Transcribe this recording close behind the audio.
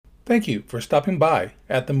Thank you for stopping by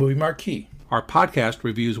at the Movie Marquee. Our podcast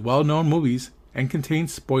reviews well-known movies and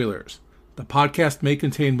contains spoilers. The podcast may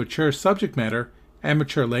contain mature subject matter and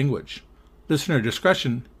mature language. Listener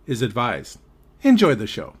discretion is advised. Enjoy the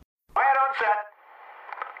show. Quiet on set.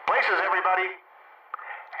 Places, everybody.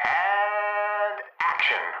 And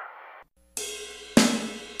action.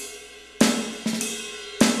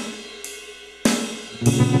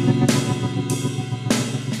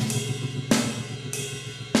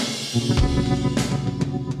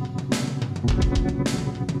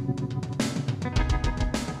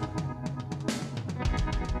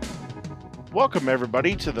 Welcome,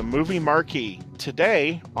 everybody, to the Movie Marquee.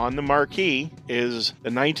 Today, on the Marquee, is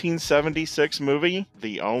the 1976 movie,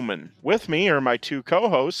 The Omen. With me are my two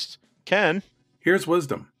co-hosts, Ken. Here's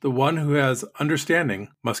wisdom. The one who has understanding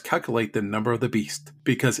must calculate the number of the beast,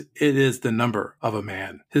 because it is the number of a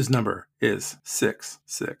man. His number is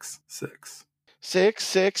 666.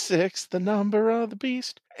 666, the number of the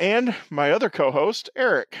beast. And my other co-host,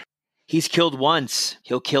 Eric. He's killed once.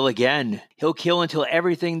 He'll kill again. He'll kill until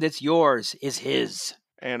everything that's yours is his.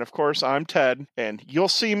 And, of course, I'm Ted. And you'll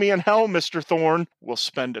see me in hell, Mr. Thorne. We'll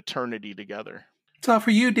spend eternity together. It's all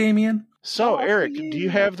for you, Damien. So, Eric, do you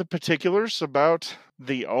have the particulars about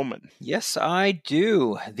The Omen? Yes, I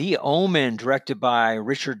do. The Omen, directed by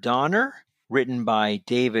Richard Donner, written by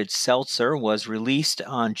David Seltzer, was released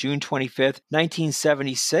on June 25th,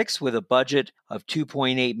 1976, with a budget of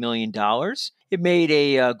 $2.8 million. It made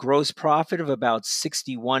a gross profit of about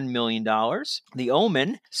 $61 million. The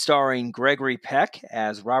Omen, starring Gregory Peck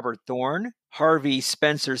as Robert Thorne, Harvey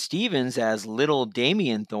Spencer Stevens as Little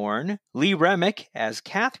Damien Thorne, Lee Remick as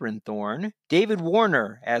Catherine Thorne, David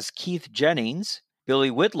Warner as Keith Jennings,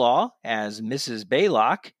 Billy Whitlaw as Mrs.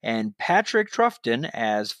 Baylock, and Patrick Troughton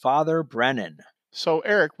as Father Brennan. So,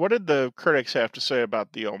 Eric, what did the critics have to say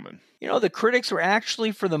about The Omen? You know, the critics were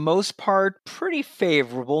actually, for the most part, pretty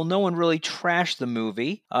favorable. No one really trashed the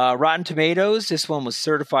movie. Rotten Tomatoes, this one was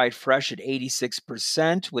certified fresh at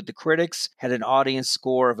 86%, with the critics had an audience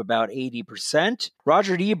score of about 80%.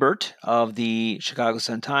 Roger Ebert of the Chicago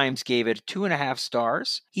Sun-Times gave it 2.5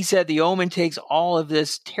 stars. He said The Omen takes all of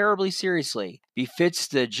this terribly seriously, befits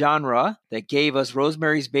the genre that gave us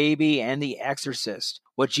Rosemary's Baby and The Exorcist.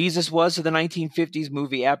 What Jesus was to the 1950s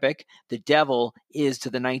movie epic, the devil is to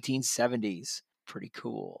the 1970s. Pretty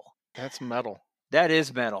cool. That's metal. That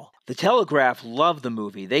is metal. The Telegraph loved the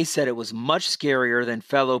movie. They said it was much scarier than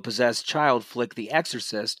fellow possessed child flick The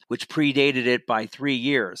Exorcist, which predated it by 3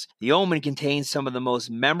 years. The Omen contains some of the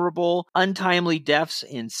most memorable, untimely deaths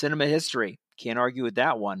in cinema history. Can't argue with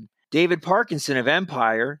that one. David Parkinson of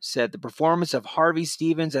Empire said the performance of Harvey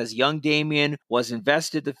Stevens as young Damien was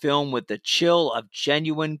invested the film with the chill of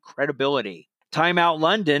genuine credibility. Time Out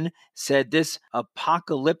London said this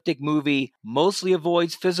apocalyptic movie mostly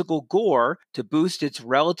avoids physical gore to boost its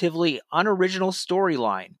relatively unoriginal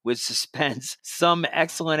storyline, with suspense, some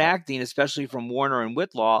excellent acting, especially from Warner and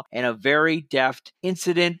Whitlaw, and a very deft,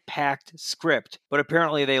 incident-packed script, but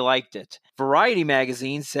apparently they liked it. Variety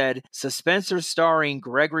magazine said Suspenser starring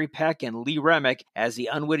Gregory Peck and Lee Remick as the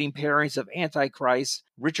unwitting parents of Antichrist.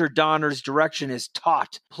 Richard Donner's direction is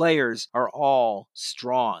taut. Players are all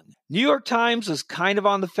strong. New York Times was kind of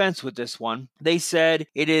on the fence with this one. They said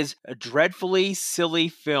it is a dreadfully silly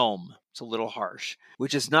film. It's a little harsh.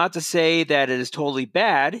 Which is not to say that it is totally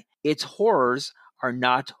bad. Its horrors are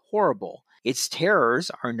not horrible. Its terrors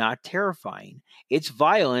are not terrifying. Its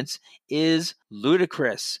violence is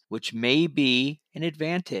ludicrous, which may be an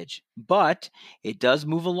advantage. But it does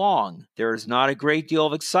move along. There is not a great deal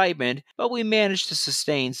of excitement, but we manage to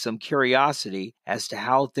sustain some curiosity as to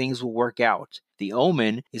how things will work out. The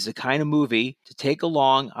Omen is the kind of movie to take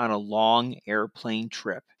along on a long airplane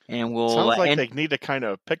trip. And we'll Sounds like they need to kind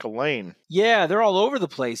of pick a lane. Yeah, they're all over the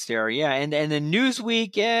place there. Yeah, and the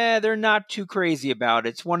Newsweek, they're not too crazy about it.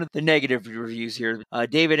 It's one of the negative reviews here.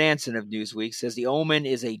 David Anson of Newsweek says The Omen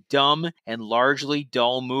is a dumb and largely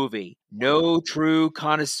dull movie. No true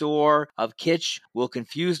connoisseur of kitsch will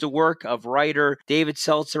confuse the work of writer David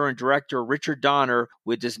Seltzer and director Richard Donner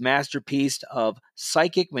with this masterpiece of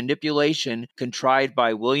psychic manipulation contrived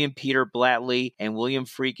by William Peter Blatty and William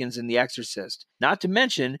Friedkins in The Exorcist. Not to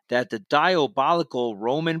mention that the diabolical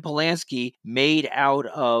Roman Polanski made out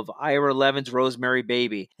of Ira Levin's Rosemary's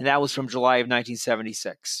Baby, and that was from July of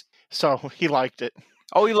 1976. So he liked it.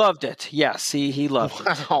 Oh, he loved it. Yes, he loved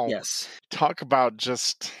it. Wow. Yes. Talk about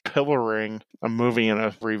just pillaring a movie in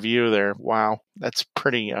a review there. Wow, that's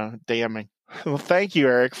pretty damning. Well, thank you,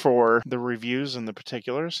 Eric, for the reviews and the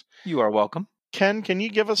particulars. You are welcome. Ken, can you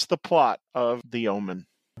give us the plot of The Omen?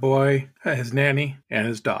 Boy, his nanny, and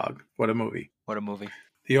his dog. What a movie. What a movie.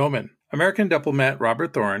 The Omen. American diplomat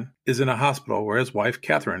Robert Thorne is in a hospital where his wife,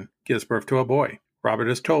 Catherine, gives birth to a boy. Robert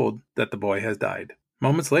is told that the boy has died.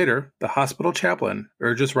 Moments later, the hospital chaplain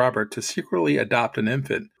urges Robert to secretly adopt an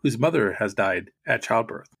infant whose mother has died at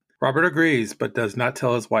childbirth. Robert agrees but does not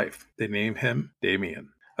tell his wife. They name him Damien.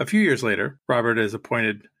 A few years later, Robert is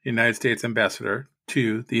appointed United States ambassador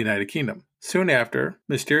to the United Kingdom. Soon after,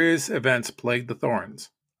 mysterious events plague the Thornes.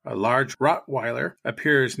 A large Rottweiler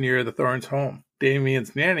appears near the Thornes' home.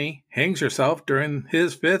 Damien's nanny hangs herself during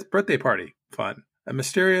his 5th birthday party. Fun. A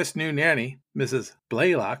mysterious new nanny, Mrs.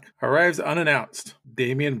 Blaylock, arrives unannounced.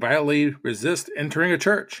 Damien violently resists entering a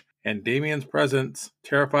church, and Damien's presence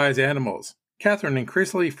terrifies animals. Catherine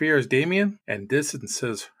increasingly fears Damien and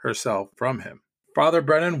distances herself from him. Father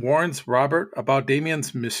Brennan warns Robert about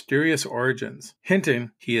Damien's mysterious origins,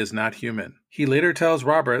 hinting he is not human. He later tells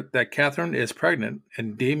Robert that Catherine is pregnant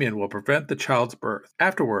and Damien will prevent the child's birth.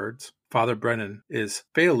 Afterwards, Father Brennan is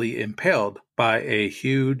fatally impaled by a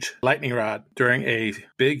huge lightning rod during a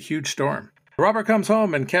huge storm. Robert comes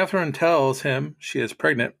home and Catherine tells him she is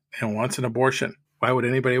pregnant and wants an abortion. Why would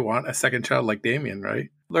anybody want a second child like Damien, right?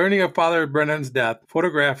 Learning of Father Brennan's death,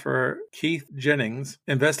 photographer Keith Jennings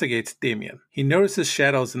investigates Damien. He notices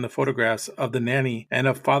shadows in the photographs of the nanny and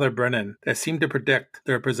of Father Brennan that seem to predict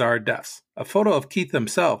their bizarre deaths. A photo of Keith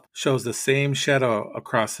himself shows the same shadow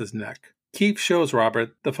across his neck. Keith shows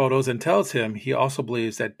Robert the photos and tells him he also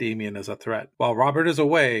believes that Damien is a threat. While Robert is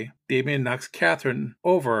away, Damien knocks Catherine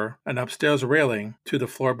over an upstairs railing to the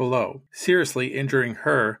floor below, seriously injuring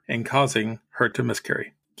her and causing her to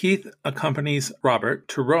miscarry. Keith accompanies Robert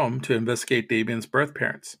to Rome to investigate Damien's birth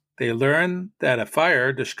parents. They learn that a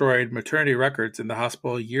fire destroyed maternity records in the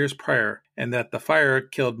hospital years prior and that the fire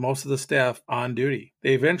killed most of the staff on duty.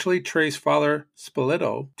 They eventually trace Father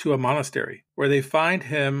Spoleto to a monastery, where they find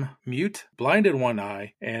him mute, blind in one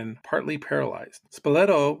eye, and partly paralyzed.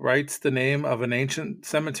 Spoleto writes the name of an ancient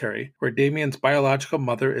cemetery where Damien's biological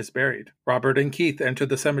mother is buried. Robert and Keith enter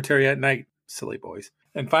the cemetery at night, silly boys,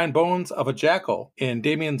 and find bones of a jackal in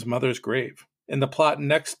Damien's mother's grave. In the plot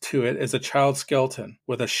next to it is a child's skeleton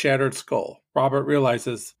with a shattered skull. Robert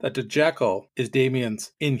realizes that the jackal is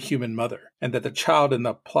Damien's inhuman mother, and that the child in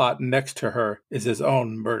the plot next to her is his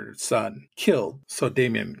own murdered son, killed so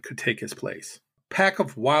Damien could take his place. A pack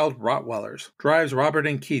of wild Rottweilers drives Robert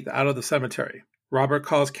and Keith out of the cemetery. Robert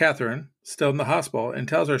calls Catherine, still in the hospital, and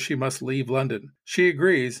tells her she must leave London. She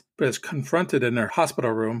agrees, but is confronted in her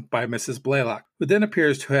hospital room by Mrs. Blaylock, who then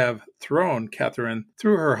appears to have thrown Catherine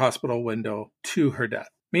through her hospital window to her death.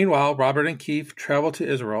 Meanwhile, Robert and Keith travel to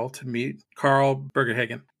Israel to meet Carl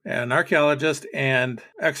Bergerhagen, an archaeologist and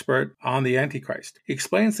expert on the Antichrist. He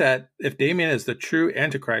explains that if Damien is the true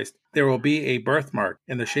Antichrist, there will be a birthmark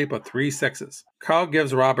in the shape of 3 sexes. Carl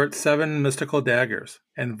gives Robert 7 mystical daggers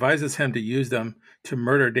and advises him to use them to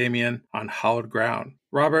murder Damien on hallowed ground.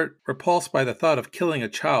 Robert, repulsed by the thought of killing a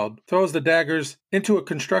child, throws the daggers into a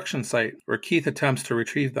construction site where Keith attempts to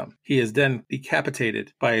retrieve them. He is then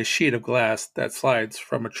decapitated by a sheet of glass that slides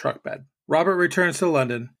from a truck bed. Robert returns to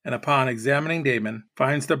London and, upon examining Damien,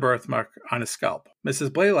 finds the birthmark on his scalp.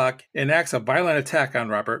 Mrs. Blaylock enacts a violent attack on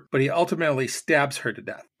Robert, but he ultimately stabs her to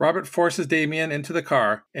death. Robert forces Damien into the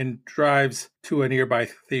car and drives to a nearby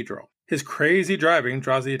cathedral. His crazy driving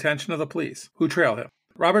draws the attention of the police, who trail him.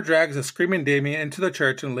 Robert drags a screaming Damien into the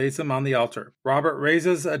church and lays him on the altar. Robert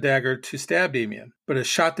raises a dagger to stab Damien, but is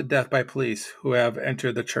shot to death by police who have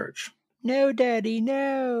entered the church. No, Daddy,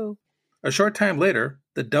 no. A short time later,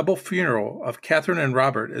 the double funeral of Catherine and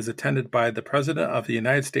Robert is attended by the President of the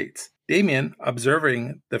United States. Damien,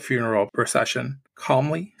 observing the funeral procession,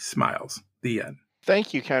 calmly smiles. The end.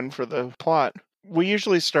 Thank you, Ken, for the plot. We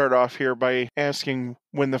usually start off here by asking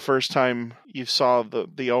when the first time you saw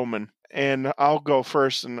the Omen. And I'll go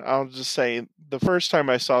first, and I'll just say the first time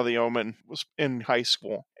I saw The Omen was in high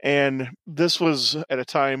school. And this was at a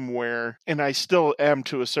time where, and I still am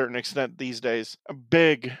to a certain extent these days, a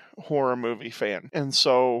big horror movie fan. And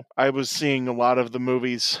so I was seeing a lot of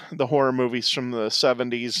the horror movies from the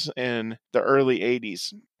 70s and the early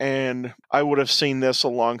 80s. And I would have seen this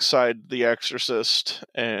alongside The Exorcist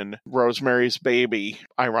and Rosemary's Baby,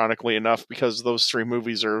 ironically enough, because those 3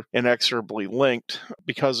 movies are inexorably linked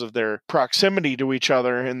because of their proximity to each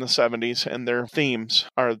other in the 70s, and their themes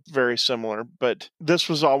are very similar. But this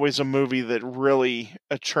was always a movie that really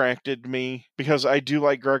attracted me because I do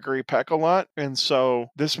like Gregory Peck a lot. And so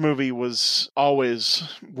this movie was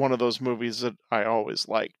always one of those movies that I always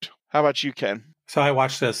liked. How about you, Ken? So I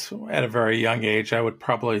watched this at a very young age. I would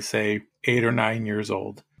probably say 8 or 9 years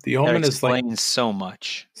old. The That Omen is like explains so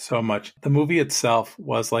much. so much. The movie itself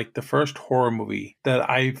was like the first horror movie that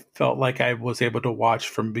I felt like I was able to watch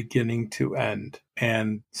from beginning to end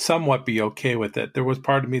and somewhat be okay with it. There was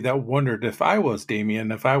part of me that wondered if I was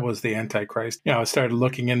Damien, if I was the Antichrist. I started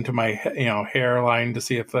looking into my hairline to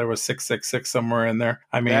see if there was 666 somewhere in there.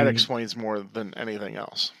 I mean, that explains more than anything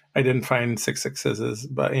else. I didn't find 666s,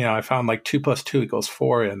 but I found like 2 + 2 =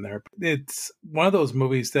 4 in there. It's one of those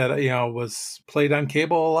movies that was played on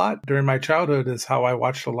cable a lot during my childhood. Is how I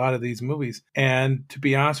watched a lot of these movies. And to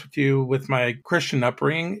be honest with you, with my Christian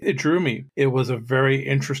upbringing, it drew me. It was a very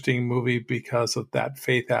interesting movie because of that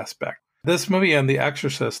faith aspect. This movie and The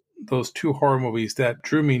Exorcist, those 2 horror movies that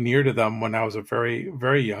drew me near to them when I was a very,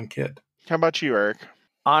 very young kid. How about you, Eric?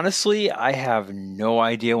 Honestly, I have no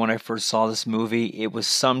idea when I first saw this movie. It was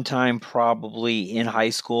sometime probably in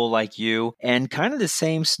high school like you, and kind of the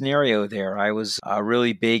same scenario there. I was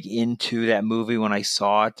really big into that movie when I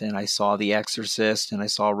saw it, and I saw The Exorcist, and I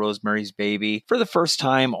saw Rosemary's Baby for the first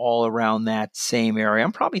time all around that same area.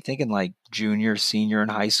 I'm probably thinking like junior, senior in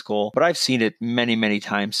high school, but I've seen it many, many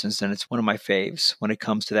times since then. It's one of my faves when it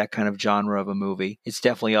comes to that kind of genre of a movie. It's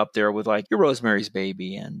definitely up there with like your Rosemary's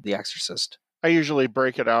Baby and The Exorcist. I usually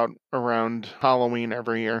break it out around Halloween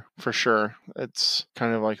every year, for sure. It's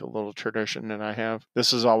kind of like a little tradition that I have.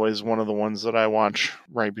 This is always one of the ones that I watch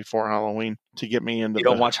right before Halloween to get me into You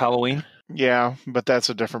don't watch Halloween? Yeah, but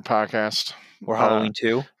that's a different podcast. Or Halloween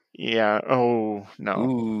 2? Yeah. Oh, no.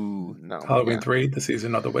 Ooh. No. Halloween 3, The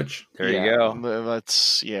Season of the Witch. There you go.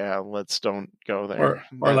 Let's don't go there.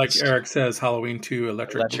 Or like Eric says, Halloween 2,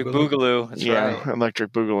 Electric Boogaloo. Boogaloo. That's right.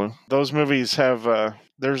 Electric Boogaloo. Those movies have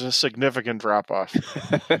there's a significant drop off.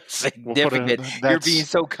 Significant. You're being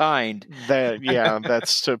so kind.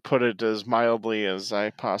 That's to put it as mildly as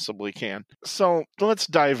I possibly can. So let's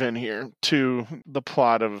dive in here to the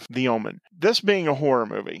plot of The Omen. This being a horror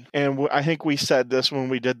movie, and I think we said this when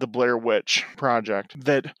we did the Blair Witch Project,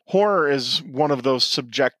 that horror is one of those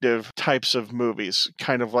subjective types of movies,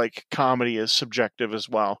 kind of like comedy is subjective as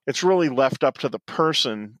well. It's really left up to the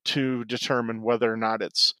person to determine whether or not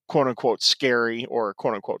it's quote-unquote scary or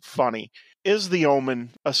quote-unquote funny. Is The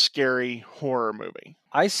Omen a scary horror movie?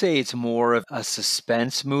 I say it's more of a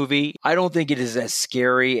suspense movie. I don't think it is as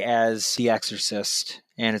scary as The Exorcist,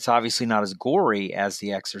 and it's obviously not as gory as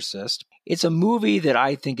The Exorcist. It's a movie that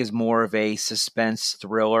I think is more of a suspense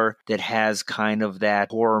thriller that has kind of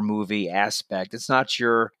that horror movie aspect. It's not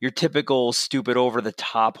your typical stupid over the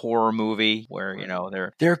top horror movie where,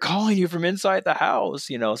 they're calling you from inside the house,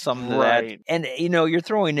 something Right. that. And, you're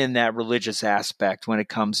throwing in that religious aspect when it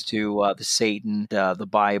comes to the Satan, the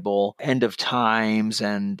Bible, end of times,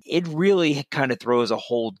 and it really kind of throws a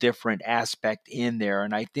whole different aspect in there.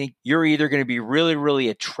 And I think you're either going to be really, really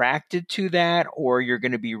attracted to that or you're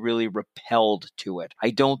going to be really repelled to it. I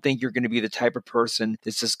don't think you're going to be the type of person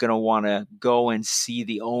that's just going to want to go and see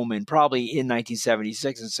The Omen probably in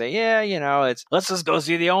 1976 and say, let's just go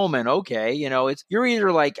see The Omen. Okay. You're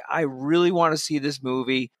either like, I really want to see this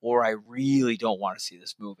movie or I really don't want to see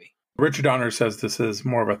this movie. Richard Donner says this is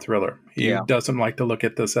more of a thriller. He doesn't like to look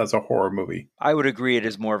at this as a horror movie. I would agree it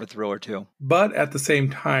is more of a thriller too. But at the same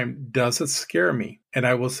time, does it scare me? And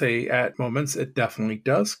I will say at moments, it definitely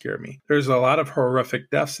does scare me. There's a lot of horrific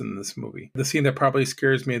deaths in this movie. The scene that probably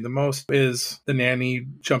scares me the most is the nanny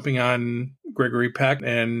jumping on Gregory Peck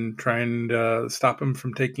and trying to stop him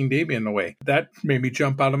from taking Damien away. That made me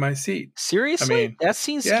jump out of my seat. Seriously? That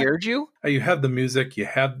scene scared you? You have the music, you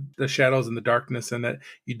have the shadows and the darkness in it.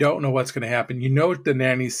 You don't know what's going to happen. You know the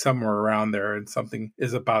nanny's somewhere around there and something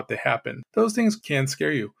is about to happen. Those things can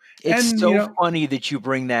scare you. It's funny that you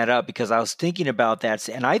bring that up because I was thinking about that.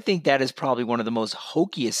 And I think that is probably one of the most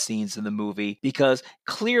hokiest scenes in the movie because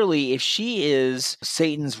clearly if she is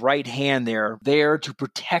Satan's right hand there to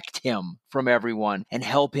protect him from everyone and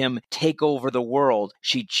help him take over the world,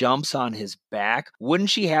 she jumps on his back. Wouldn't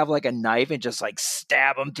she have like a knife and just like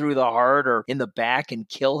stab him through the heart or in the back and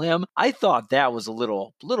kill him? I thought that was a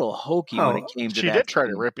little hokey when it came to that. She did try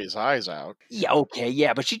to rip his eyes out. Yeah, okay,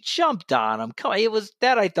 yeah, but she jumped on him. Come on, it was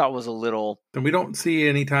that I thought was a little. And we don't see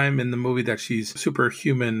any time in the movie that she's a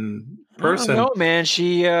superhuman person. No, man,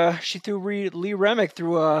 she threw Lee Remick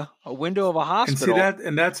through a window of a hospital.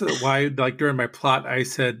 And that's why, like during my plot, I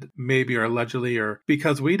said maybe or allegedly, or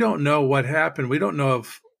because we don't know what happened. We don't know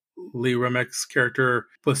if Lee Remick's character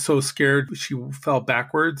was so scared she fell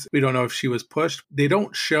backwards. We don't know if she was pushed. They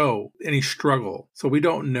don't show any struggle, so we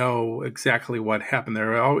don't know exactly what happened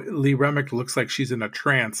there. Lee Remick looks like she's in a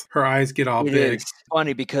trance. Her eyes get all It big. is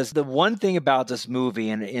funny because the one thing about this movie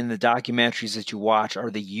and in the documentaries that you watch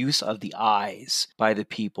are the use of the eyes by the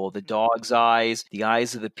people, the dog's eyes, the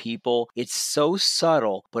eyes of the people. It's so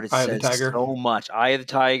subtle, but it Eye of the says Tiger. so much. Eye of the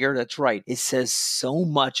Tiger, that's right. It says so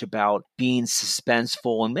much about being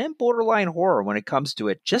suspenseful and then borderline horror when it comes to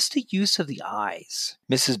it. Just the use of the eyes.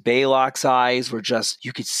 Mrs. Baylock's eyes were just,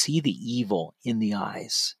 you could see the evil in the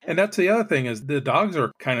eyes. And that's the other thing is the dogs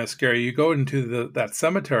are kind of scary. You go into that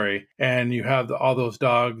cemetery and you have all those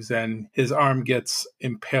dogs and his arm gets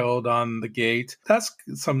impaled on the gate. That's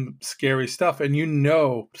some scary stuff. And you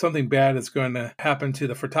know something bad is going to happen to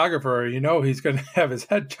the photographer. You know he's going to have his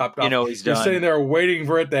head chopped off. You know he's You're done. sitting there waiting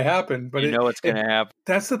for it to happen. But you know it's going to happen.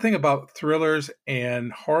 That's the thing about thrillers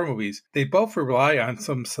and horror movies. They both rely on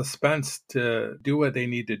some suspense to do what they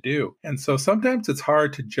need to do. And so sometimes it's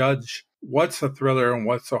hard to judge what's a thriller and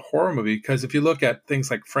what's a horror movie. Because if you look at things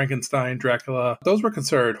like Frankenstein, Dracula, those were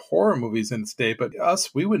considered horror movies in its day. But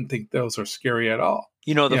us, we wouldn't think those are scary at all.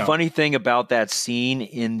 You know, the funny thing about that scene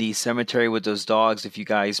in the cemetery with those dogs, if you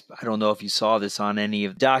guys, I don't know if you saw this on any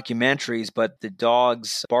of the documentaries, but the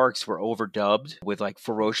dogs' barks were overdubbed with like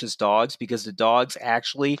ferocious dogs because the dogs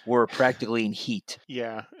actually were practically in heat.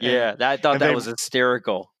 Yeah. Yeah, I thought that was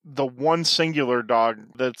hysterical. The one singular dog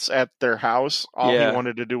that's at their house, all he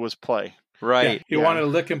wanted to do was play. Right. Yeah, he wanted to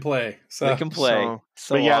lick and play. Lick and play.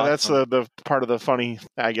 But yeah, that's the part of the funny,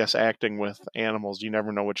 I guess, acting with animals. You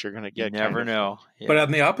never know what you're going to get. You never know. Yeah. But on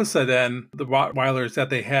the opposite end, the Rottweilers that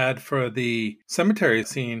they had for the cemetery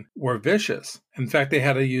scene were vicious. In fact, they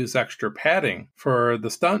had to use extra padding for the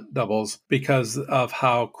stunt doubles because of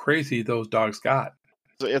how crazy those dogs got.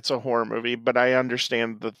 It's a horror movie, but I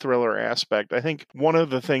understand the thriller aspect. I think one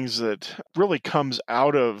of the things that really comes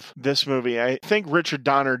out of this movie, I think Richard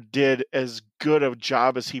Donner did as good a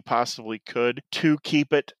job as he possibly could to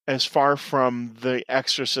keep it as far from The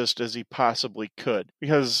Exorcist as he possibly could.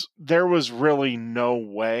 Because there was really no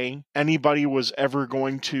way anybody was ever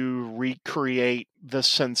going to recreate the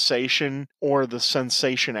sensation or the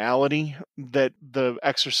sensationality that The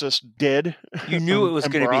Exorcist did. You knew it was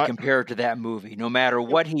going to be compared to that movie, no matter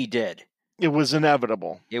what he did. It was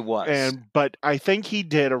inevitable. It was. But I think he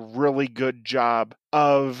did a really good job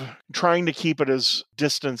of trying to keep it as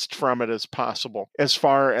distanced from it as possible, as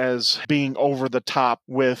far as being over the top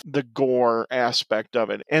with the gore aspect of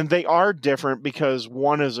it. And they are different because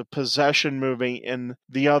one is a possession movie and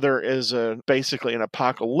the other is basically an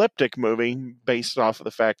apocalyptic movie based off of the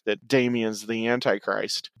fact that Damien's the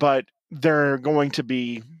Antichrist. But they're going to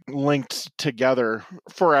be linked together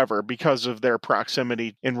forever because of their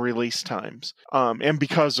proximity in release times, and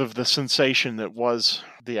because of the sensation that was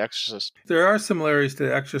The Exorcist. There are similarities to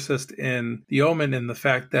The Exorcist in The Omen in the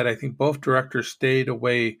fact that I think both directors stayed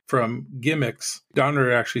away from gimmicks.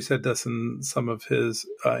 Donner actually said this in some of his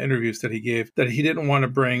interviews that he gave, that he didn't want to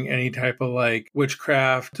bring any type of like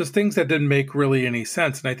witchcraft, just things that didn't make really any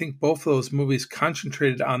sense. And I think both of those movies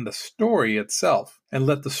concentrated on the story itself and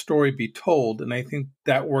let the story be told. And I think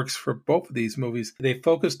that works for both of these movies. They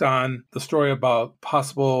focused on the story about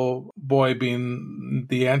possible boy being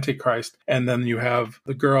the Antichrist, and then you have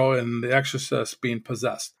the girl in The Exorcist being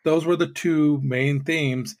possessed. Those were the two main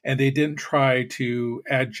themes, and they didn't try to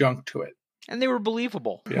add junk to it. And they were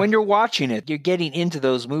believable. Yeah. When you're watching it, you're getting into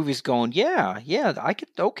those movies going, yeah, I could,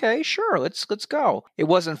 okay, sure, let's go. It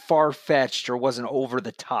wasn't far-fetched or wasn't over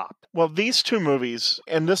the top. Well, these two movies,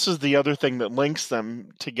 and this is the other thing that links them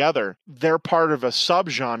together, they're part of a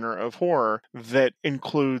subgenre of horror that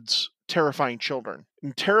includes terrifying children.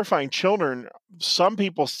 And terrifying children, some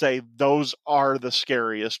people say those are the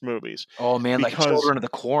scariest movies. Oh man, like Children of the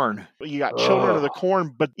Corn. You got Children of the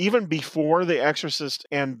Corn, but even before The Exorcist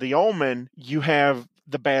and The Omen, you have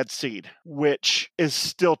The Bad Seed, which is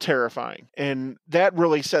still terrifying. And that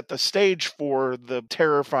really set the stage for the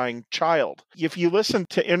terrifying child. If you listen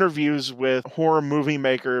to interviews with horror movie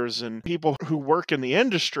makers and people who work in the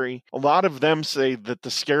industry, a lot of them say that the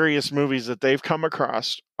scariest movies that they've come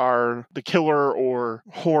across are the killer or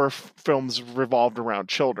horror films revolved around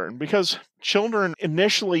children, because children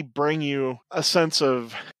initially bring you a sense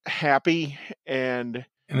of happy and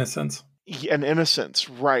Innocence. And innocence,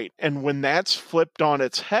 right. And when that's flipped on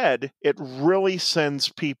its head, it really sends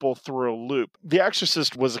people through a loop. The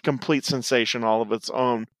Exorcist was a complete sensation all of its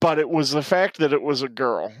own, but it was the fact that it was a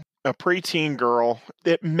girl, a preteen girl,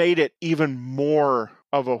 that made it even more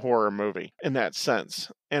of a horror movie in that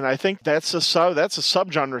sense. And I think that's a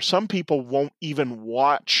subgenre some people won't even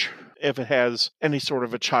watch if it has any sort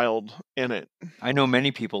of a child in it. I know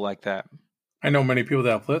many people like that. I know many people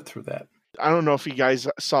that have lived through that. I don't know if you guys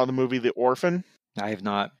saw the movie The Orphan. I have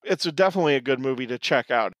not. It's definitely a good movie to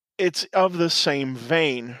check out. It's of the same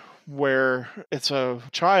vein where it's a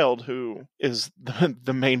child who is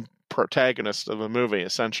the main protagonist of the movie,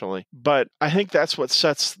 essentially. But I think that's what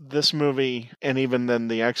sets this movie and even then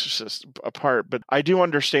The Exorcist apart. But I do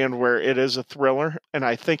understand where it is a thriller, and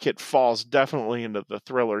I think it falls definitely into the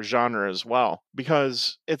thriller genre as well,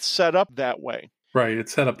 because it's set up that way. Right.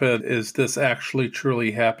 It's set up as, is this actually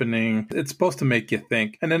truly happening? It's supposed to make you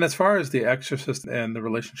think. And then as far as The Exorcist and the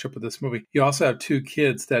relationship with this movie, you also have two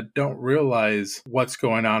kids that don't realize what's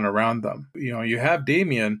going on around them. You know, you have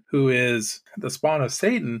Damien, who is the spawn of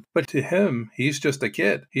Satan, but to him, he's just a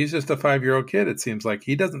kid. He's just a 5-year-old kid, it seems like.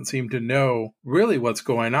 He doesn't seem to know really what's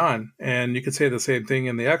going on. And you could say the same thing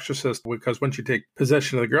in The Exorcist, because once you take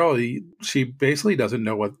possession of the girl, she basically doesn't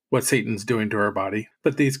know what Satan's doing to her body.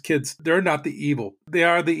 But these kids, they're not the evil. They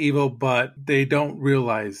are the evil, but they don't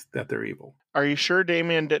realize that they're evil. Are you sure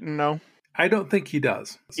Damien didn't know? I don't think he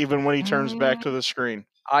does. Even when he turns back to the screen.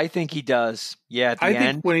 I think he does. Yeah, at the I end.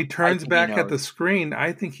 think when he turns back he at the knows. screen,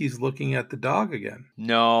 I think he's looking at the dog again.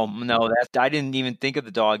 No, I didn't even think of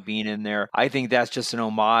the dog being in there. I think that's just an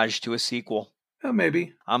homage to a sequel.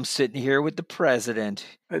 Maybe. I'm sitting here with the president.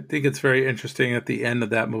 I think it's very interesting at the end of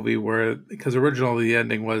that movie because originally the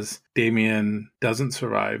ending was Damien doesn't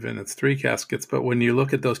survive and it's 3 caskets. But when you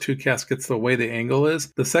look at those 2 caskets, the way the angle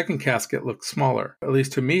is, the second casket looks smaller. At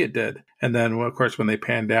least to me it did. And then, of course, when they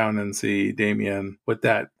pan down and see Damien with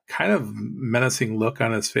that kind of menacing look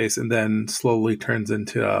on his face and then slowly turns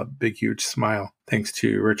into a big, huge smile, thanks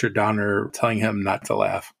to Richard Donner telling him not to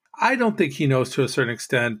laugh. I don't think he knows to a certain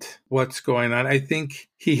extent what's going on. I think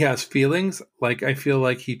he has feelings. Like, I feel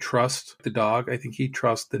like he trusts the dog. I think he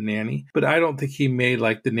trusts the nanny. But I don't think he made,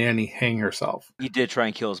 like, the nanny hang herself. He did try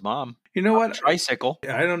and kill his mom. You know what? Tricycle.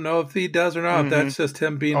 I don't know if he does or not. Mhm. That's just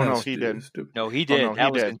him being he did. No, he did. no, he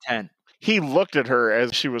that was did. intent. He looked at her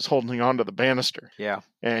as she was holding onto the banister. Yeah.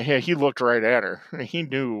 And he looked right at her. He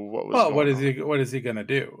knew what was going on. What is he going to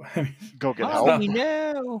do? Go get Mommy,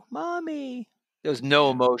 help? no. Mommy. There was no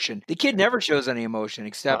emotion. The kid never shows any emotion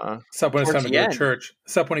except Except when it's time towards to the go to end. church.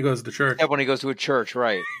 Except when he goes to church. Except when he goes to a church,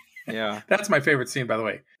 right. Yeah. That's my favorite scene, by the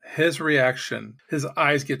way. His reaction, his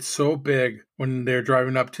eyes get so big when they're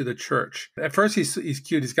driving up to the church. At first, he's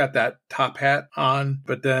cute. He's got that top hat on,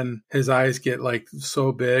 but then his eyes get like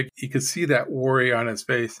so big. You could see that worry on his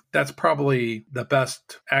face. That's probably the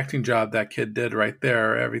best acting job that kid did right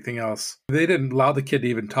there. Everything else, they didn't allow the kid to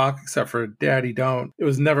even talk except for "Daddy, don't." It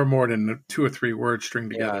was never more than 2 or 3 words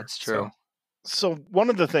stringed together. Yeah, it's true. So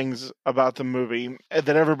one of the things about the movie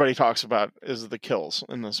that everybody talks about is the kills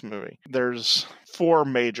in this movie. There's 4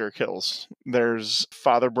 major kills. There's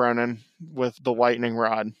Father Brennan with the lightning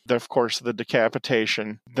rod, of course, the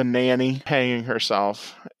decapitation, the nanny hanging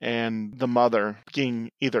herself, and the mother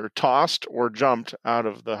being either tossed or jumped out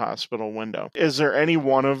of the hospital window. Is there any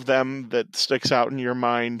one of them that sticks out in your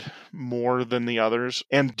mind more than the others?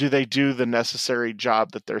 And do they do the necessary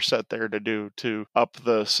job that they're set there to do to up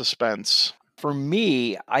the suspense? For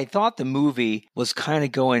me, I thought the movie was kind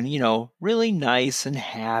of going, really nice and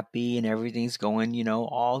happy and everything's going,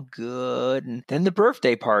 all good. And then the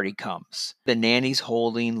birthday party comes. The nanny's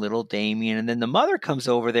holding little Damien and then the mother comes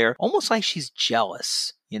over there almost like she's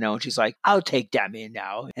jealous. And she's like, I'll take Damien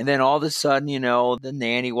now. And then all of a sudden, the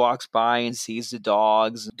nanny walks by and sees the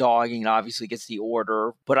dogs. Dogging obviously gets the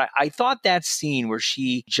order. But I thought that scene where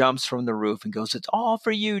she jumps from the roof and goes, it's all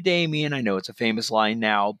for you, Damien. I know it's a famous line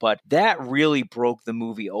now, but that really broke the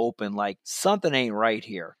movie open. Like, something ain't right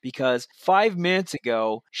here. Because 5 minutes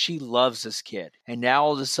ago, she loves this kid. And now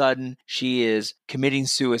all of a sudden, she is committing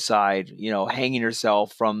suicide, hanging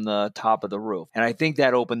herself from the top of the roof. And I think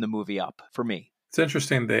that opened the movie up for me. It's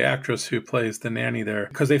interesting, the actress who plays the nanny there,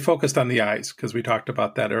 because they focused on the eyes, because we talked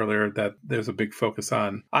about that earlier, that there's a big focus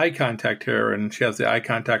on eye contact here, and she has the eye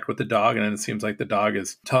contact with the dog, and it seems like the dog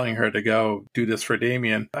is telling her to go do this for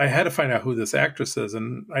Damien. I had to find out who this actress is,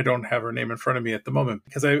 and I don't have her name in front of me at the moment,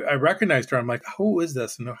 because I recognized her. I'm like, who is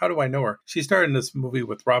this, and how do I know her? She starred in this movie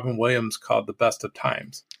with Robin Williams called The Best of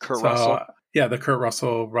Times. Kurt Russell. Yeah, the Kurt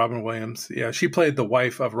Russell, Robin Williams. Yeah, she played the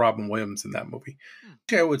wife of Robin Williams in that movie.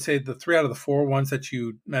 I would say the 3 out of the 4 ones that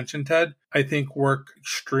you mentioned, Ted, I think work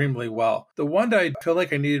extremely well. The one that I feel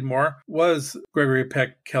like I needed more was Gregory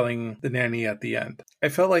Peck killing the nanny at the end. I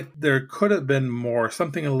felt like there could have been more,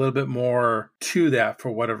 something a little bit more to that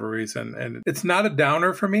for whatever reason. And it's not a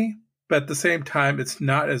downer for me, but at the same time, it's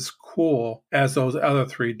not as cool as those other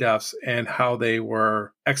 3 deaths and how they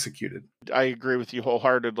were executed. I agree with you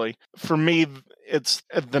wholeheartedly. For me, It's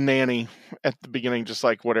the nanny at the beginning, just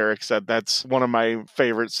like what Eric said. That's one of my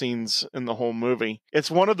favorite scenes in the whole movie.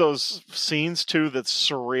 It's one of those scenes, too, that's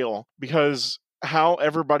surreal because how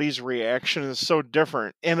everybody's reaction is so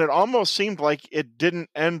different. And it almost seemed like it didn't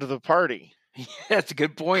end the party. That's a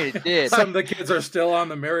good point. It did. Some of the kids are still on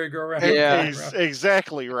the merry-go-round. Yeah.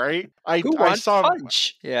 Exactly, right? Who wants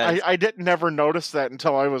punch? Yeah. I didn't never notice that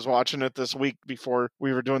until I was watching it this week before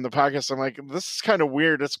we were doing the podcast. I'm like, this is kind of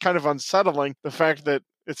weird. It's kind of unsettling, the fact that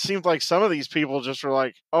it seemed like some of these people just were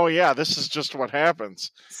like, oh yeah, this is just what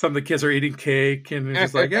happens. Some of the kids are eating cake and it's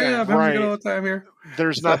just like, yeah, I'm having a good old time here.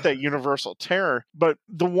 There's not that universal terror. But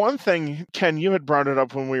the one thing, Ken, you had brought it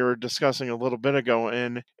up when we were discussing a little bit ago,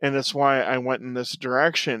 and it's why I went in this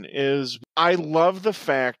direction, is I love the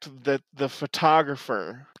fact that the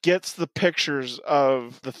photographer gets the pictures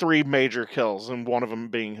of the 3 major kills, and one of them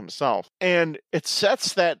being himself. And it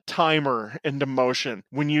sets that timer into motion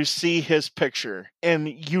when you see his picture, and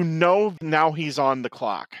you know now he's on the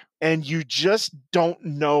clock. And you just don't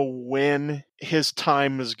know when his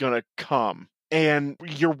time is going to come. And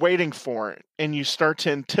you're waiting for it, and you start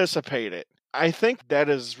to anticipate it. I think that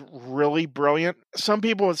is really brilliant. Some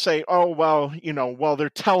people would say, oh, well, they're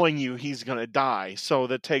telling you he's going to die, so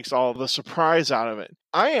that takes all the surprise out of it.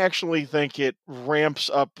 I actually think it ramps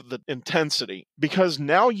up the intensity, because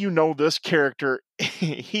now you know this character,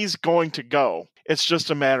 he's going to go. It's just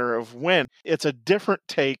a matter of when. It's a different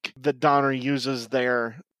take that Donner uses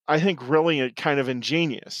there. I think really kind of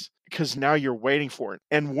ingenious, because now you're waiting for it.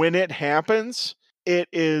 And when it happens, it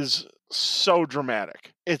is so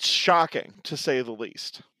dramatic. It's shocking, to say the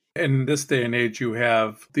least. In this day and age, you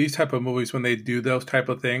have these type of movies, when they do those type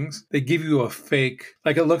of things, they give you a fake,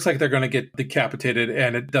 like it looks like they're going to get decapitated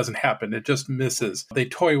and it doesn't happen. It just misses. They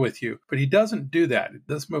toy with you. But he doesn't do that.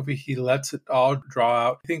 This movie, he lets it all draw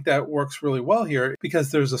out. I think that works really well here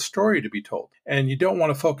because there's a story to be told. And you don't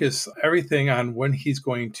want to focus everything on when he's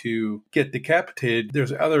going to get decapitated.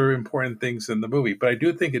 There's other important things in the movie. But I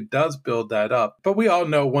do think it does build that up. But we all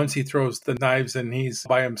know once he throws the knives and he's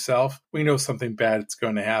by himself, we know something bad is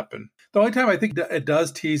going to happen. The only time I think that it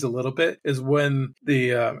does tease a little bit is when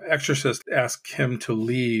the exorcist asked him to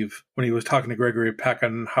leave when he was talking to Gregory Peck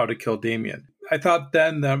on how to kill Damien. I thought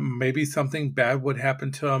then that maybe something bad would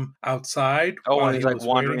happen to him outside. Oh, when he's like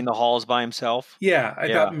wandering the halls by himself? Yeah, I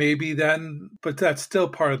thought maybe then, but that's still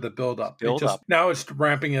part of the build-up. Now it's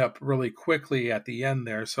ramping up really quickly at the end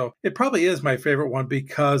there. So it probably is my favorite one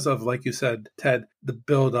because of, like you said, Ted, the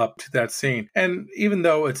build-up to that scene. And even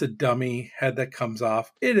though it's a dummy head that comes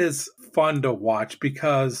off, it is fun to watch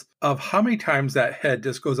because of how many times that head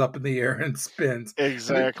just goes up in the air and spins.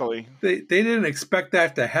 Exactly. They didn't expect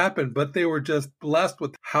that to happen, but they were just blessed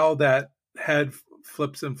with how that head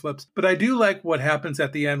flips and flips. But I do like what happens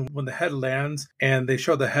at the end when the head lands and they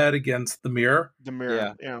show the head against the mirror. The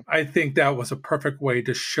mirror, yeah. I think that was a perfect way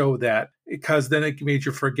to show that because then it made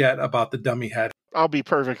you forget about the dummy head. I'll be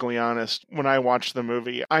perfectly honest. When I watched the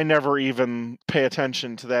movie, I never even pay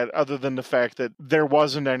attention to that other than the fact that there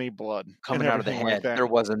wasn't any blood coming out of the head. Like there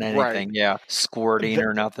wasn't anything, squirting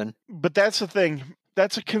or nothing. But that's the thing.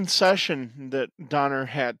 That's a concession that Donner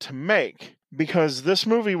had to make because this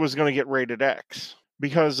movie was going to get rated X.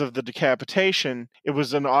 Because of the decapitation, it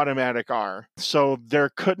was an automatic R. So there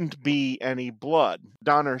couldn't be any blood.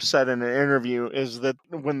 Donner said in an interview is that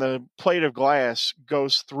when the plate of glass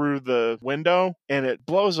goes through the window and it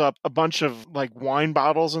blows up a bunch of like wine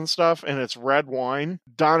bottles and stuff and it's red wine,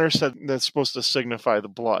 Donner said that's supposed to signify the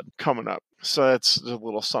blood coming up. So that's a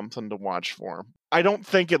little something to watch for. I don't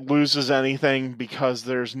think it loses anything because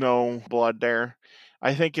there's no blood there.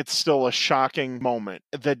 I think it's still a shocking moment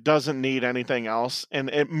that doesn't need anything else, and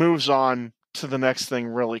it moves on to the next thing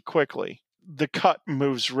really quickly. The cut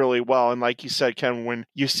moves really well, and like you said, Ken, when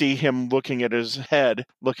you see him looking at his head,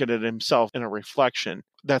 looking at himself in a reflection,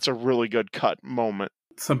 that's a really good cut moment.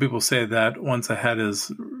 Some people say that once a head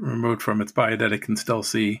is removed from its body that it can still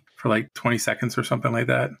see for like 20 seconds or something like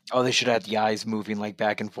that. Oh, they should have the eyes moving like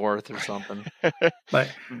back and forth or something. Like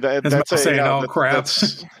that's saying, crap.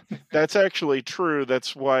 That's actually true.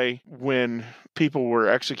 That's why when people were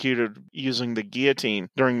executed using the guillotine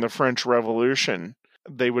during the French Revolution,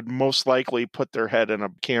 they would most likely put their head in a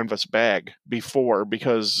canvas bag before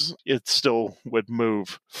because it still would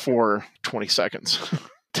move for 20 seconds.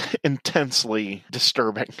 Intensely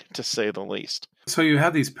disturbing, to say the least. So you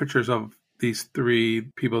have these pictures of these three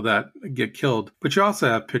people that get killed. But you also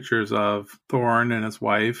have pictures of Thorne and his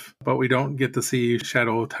wife, but we don't get to see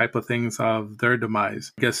shadow type of things of their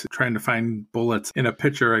demise. I guess trying to find bullets in a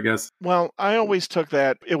picture, I guess. Well, I always took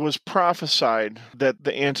that it was prophesied that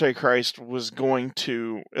the Antichrist was going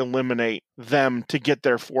to eliminate them to get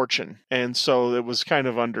their fortune. And so it was kind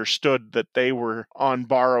of understood that they were on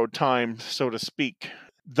borrowed time, so to speak.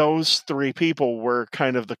 Those three people were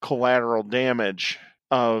kind of the collateral damage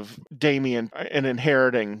of Damien and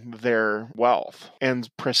inheriting their wealth and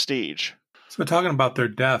prestige. So talking about their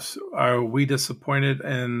deaths, are we disappointed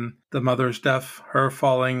in the mother's death, her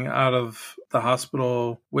falling out of the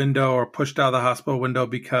hospital window or pushed out of the hospital window,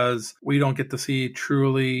 because we don't get to see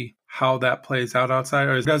truly how that plays out outside?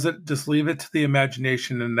 Or does it just leave it to the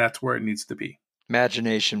imagination and that's where it needs to be?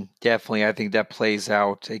 Imagination, definitely. I think that plays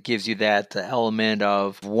out. It gives you that element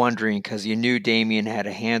of wondering because you knew Damien had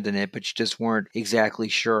a hand in it, but you just weren't exactly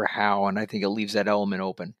sure how. And I think it leaves that element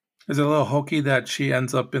open. Is it a little hokey that she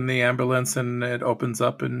ends up in the ambulance and it opens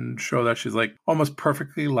up and show that she's like almost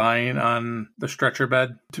perfectly lying on the stretcher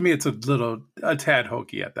bed? To me, it's a tad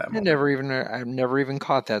hokey at that moment. I've never even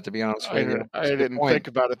caught that, to be honest with you. I didn't think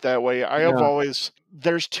about it that way.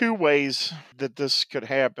 There's two ways that this could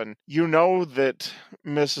happen. You know that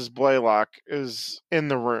Mrs. Blaylock is in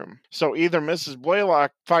the room. So either Mrs.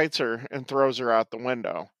 Blaylock fights her and throws her out the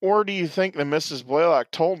window. Or do you think that Mrs.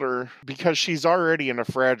 Blaylock told her because she's already in a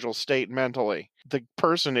fragile state mentally? The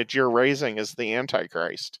person that you're raising is the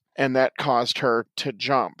Antichrist. And that caused her to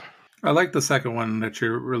jump. I like the second one that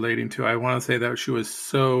you're relating to. I want to say that she was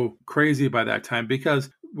so crazy by that time because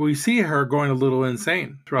we see her going a little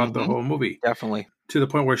insane throughout the whole movie. Definitely. To the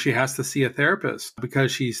point where she has to see a therapist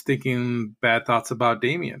because she's thinking bad thoughts about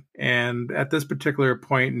Damien. And at this particular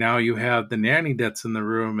point, now you have the nanny that's in the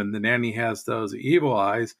room and the nanny has those evil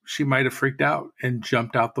eyes. She might have freaked out and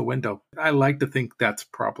jumped out the window. I like to think that's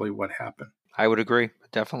probably what happened. I would agree.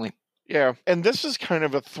 Definitely. Yeah, and this is kind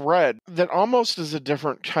of a thread that almost is a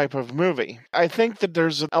different type of movie. I think that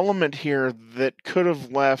there's an element here that could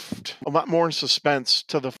have left a lot more suspense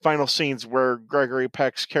to the final scenes where Gregory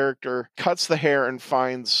Peck's character cuts the hair and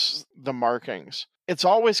finds the markings. It's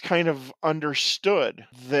always kind of understood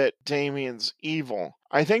that Damien's evil.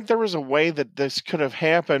 I think there was a way that this could have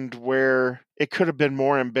happened where it could have been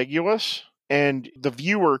more ambiguous. And the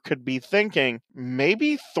viewer could be thinking,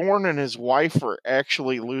 maybe Thorne and his wife are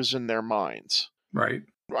actually losing their minds. Right.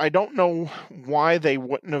 I don't know why they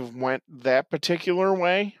wouldn't have went that particular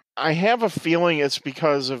way. I have a feeling it's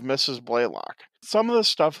because of Mrs. Blaylock. Some of the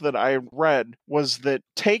stuff that I read was that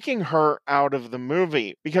taking her out of the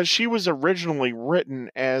movie, because she was originally written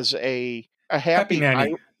as a happy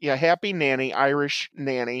nanny. Happy nanny, Irish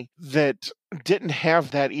nanny that didn't have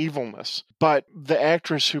that evilness. But the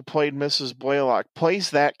actress who played Mrs. Blaylock plays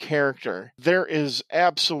that character. There is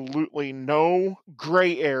absolutely no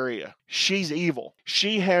gray area. She's evil.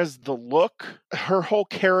 She has the look. Her whole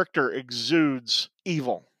character exudes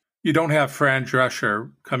evil. You don't have Fran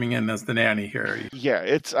Drescher coming in as the nanny here. Yeah,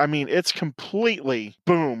 it's completely,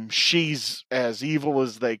 boom, she's as evil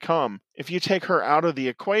as they come. If you take her out of the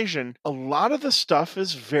equation, a lot of the stuff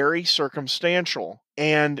is very circumstantial.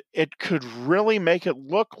 And it could really make it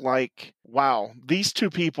look like, wow, these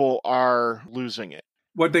two people are losing it.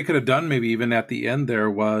 What they could have done maybe even at the end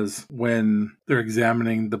there was when they're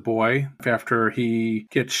examining the boy after he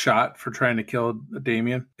gets shot for trying to kill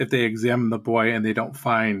Damien, if they examine the boy and they don't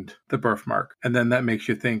find the birthmark, and then that makes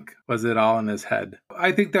you think, was it all in his head?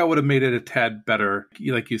 I think that would have made it a tad better,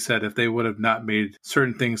 like you said, if they would have not made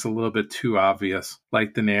certain things a little bit too obvious,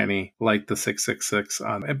 like the nanny, like the 666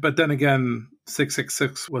 on. But then again,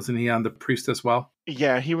 666, wasn't he on the priest as well?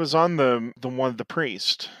 Yeah, he was on the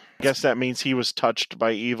priest. I guess that means he was touched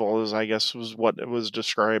by evil, was what it was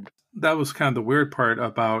described. That was kind of the weird part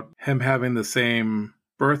about him having the same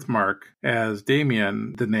birthmark as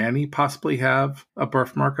Damien. The nanny possibly have a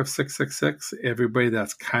birthmark of 666. Everybody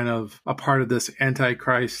that's kind of a part of this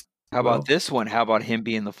Antichrist. How about this one? How about him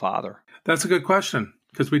being the father? That's a good question,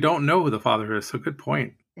 because we don't know who the father is. So good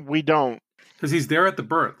point. We don't. Because he's there at the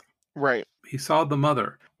birth. Right. He saw the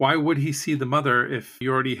mother. Why would he see the mother if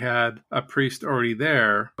you already had a priest already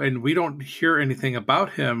there? And we don't hear anything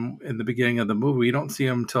about him in the beginning of the movie. We don't see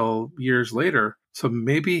him till years later. So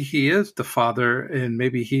maybe he is the father and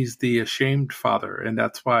maybe he's the ashamed father and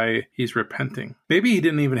that's why he's repenting. Maybe he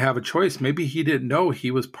didn't even have a choice. Maybe he didn't know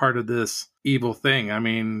he was part of this evil thing. I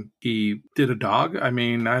mean, he did a dog. I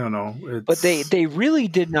mean, I don't know. But they really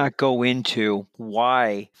did not go into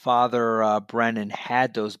why Father Brennan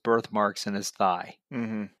had those birthmarks in his thigh.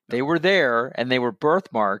 Mm-hmm. They were there, and they were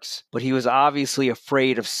birthmarks, but he was obviously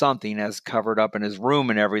afraid of something, as covered up in his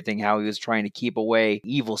room and everything, how he was trying to keep away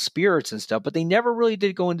evil spirits and stuff, but they never really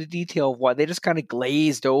did go into detail of why. They just kind of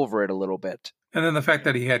glazed over it a little bit. And then the fact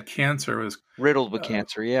that he had cancer was riddled with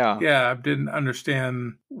cancer, yeah. Yeah, I didn't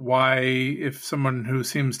understand why, if someone who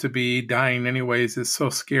seems to be dying anyways is so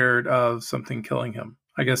scared of something killing him.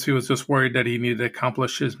 I guess he was just worried that he needed to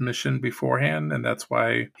accomplish his mission beforehand, and that's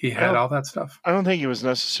why he had all that stuff. I don't think he was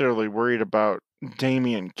necessarily worried about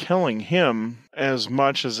Damien killing him as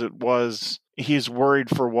much as it was he's worried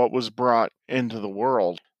for what was brought into the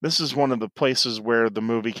world. This is one of the places where the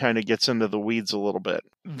movie kind of gets into the weeds a little bit.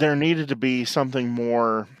 There needed to be something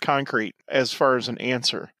more concrete as far as an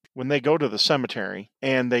answer. When they go to the cemetery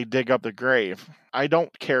and they dig up the grave, I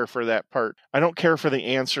don't care for that part. I don't care for the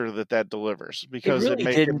answer that delivers, because it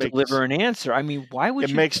really didn't deliver an answer. I mean, why would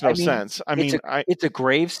it makes no sense. I mean, it's a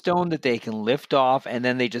gravestone that they can lift off, and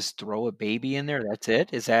then they just throw a baby in there. That's it.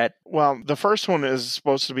 Is that? Well, the first one is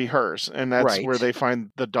supposed to be hers, and that's where they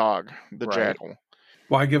find the dog, the jackal.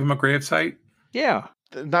 Why give him a gravesite? Yeah.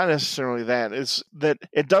 Not necessarily that. It's that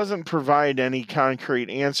it doesn't provide any concrete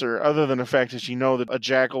answer other than the fact that you know that a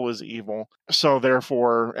jackal is evil. So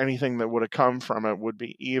therefore, anything that would have come from it would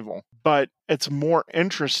be evil. But it's more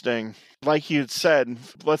interesting, like you'd said,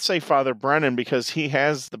 let's say Father Brennan, because he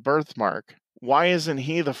has the birthmark. Why isn't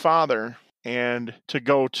he the father? And to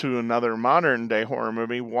go to another modern day horror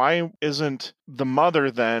movie, why isn't the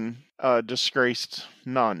mother then a disgraced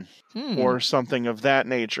nun or something of that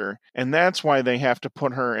nature? And that's why they have to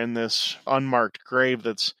put her in this unmarked grave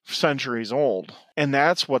that's centuries old. And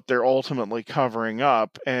that's what they're ultimately covering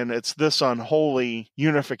up. And it's this unholy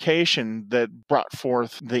unification that brought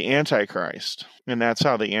forth the Antichrist. And that's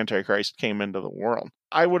how the Antichrist came into the world.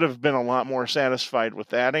 I would have been a lot more satisfied with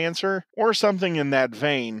that answer, or something in that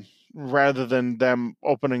vein, rather than them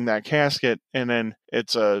opening that casket and then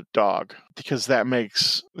it's a dog, because that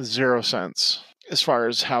makes zero sense as far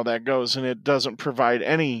as how that goes. And it doesn't provide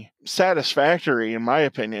any satisfactory, in my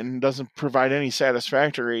opinion, doesn't provide any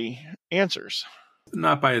satisfactory answers.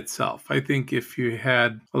 Not by itself. I think if you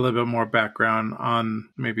had a little bit more background on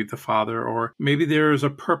maybe the father, or maybe there is a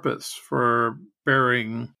purpose for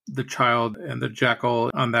burying the child and the jackal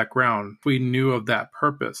on that ground. We knew of that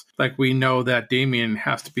purpose. Like we know that Damien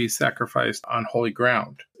has to be sacrificed on holy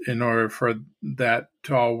ground. In order for that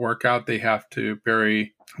to all work out, they have to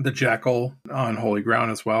bury the jackal on holy ground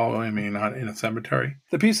as well. I mean, not in a cemetery.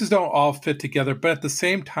 The pieces don't all fit together, but at the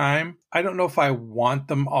same time, I don't know if I want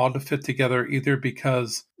them all to fit together either,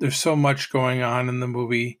 because there's so much going on in the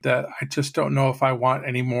movie that I just don't know if I want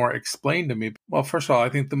any more explained to me. Well, first of all, I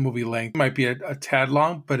think the movie length might be a tad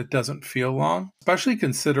long, but it doesn't feel long, especially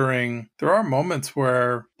considering there are moments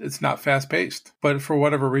where it's not fast-paced. But for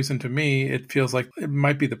whatever reason, to me, it feels like it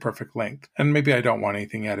might be the perfect length. And maybe I don't want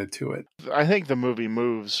anything added to it. I think the movie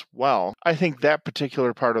moves well. I think that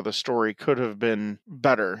particular part of the story could have been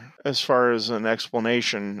better as far as an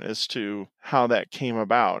explanation as to how that came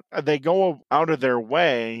about. They go out of their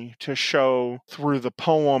way to show through the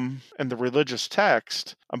poem and the religious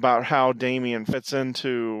text about how Damien fits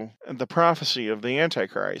into the prophecy of the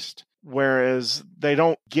Antichrist, whereas they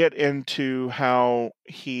don't get into how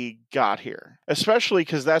he got here, especially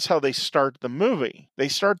because that's how they start the movie.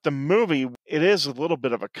 It is a little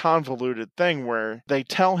bit of a convoluted thing where they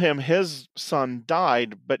tell him his son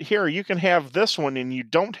died, but here, you can have this one and you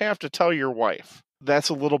don't have to tell your wife. That's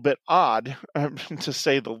a little bit odd, to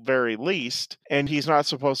say the very least. And he's not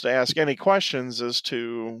supposed to ask any questions as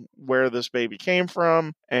to where this baby came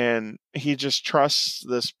from. And he just trusts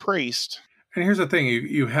this priest. And here's the thing,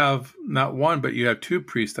 you have not one, but you have two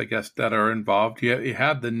priests, I guess, that are involved. You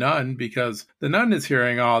have the nun, because the nun is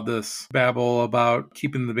hearing all this babble about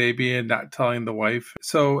keeping the baby and not telling the wife.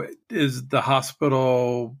 So is the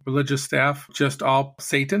hospital religious staff just all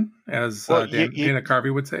Satan, as Dana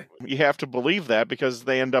Carvey would say? You have to believe that, because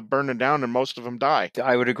they end up burning down and most of them die.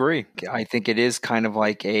 I would agree. I think it is kind of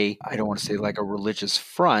like I don't want to say like a religious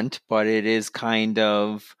front, but it is kind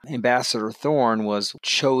of, Ambassador Thorne was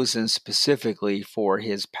chosen specifically for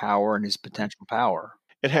his power and his potential power.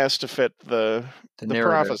 It has to fit the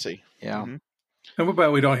prophecy. Yeah. Mm-hmm. And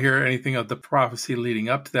but we don't hear anything of the prophecy leading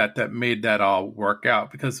up to that made that all work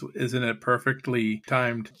out, because isn't it perfectly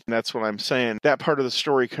timed? That's what I'm saying. That part of the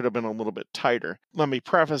story could have been a little bit tighter. Let me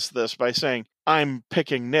preface this by saying I'm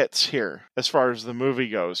picking nits here as far as the movie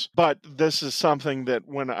goes. But this is something that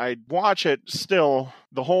when I watch it, still,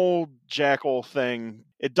 the whole jackal thing,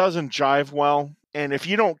 it doesn't jive well. And if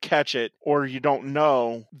you don't catch it or you don't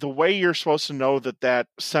know, the way you're supposed to know that that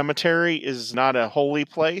cemetery is not a holy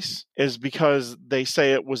place is because they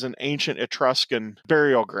say it was an ancient Etruscan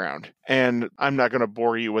burial ground. And I'm not going to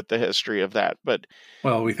bore you with the history of that, but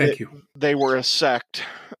Well, we thank you. they were a sect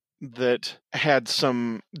that had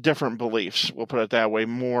some different beliefs, we'll put it that way,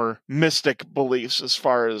 more mystic beliefs as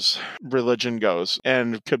far as religion goes,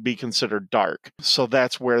 and could be considered dark. So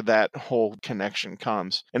that's where that whole connection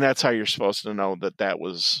comes. And that's how you're supposed to know that that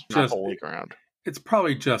was not holy ground. It's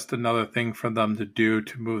probably just another thing for them to do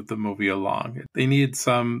to move the movie along. They need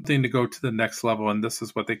something to go to the next level, and this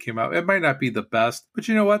is what they came out. It might not be the best, but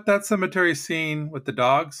you know what? That cemetery scene with the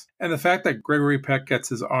dogs, and the fact that Gregory Peck gets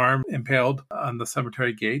his arm impaled on the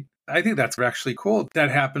cemetery gate, I think that's actually cool.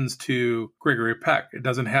 That happens to Gregory Peck. It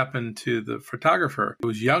doesn't happen to the photographer who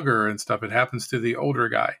was younger and stuff. It happens to the older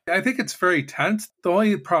guy. I think it's very tense. The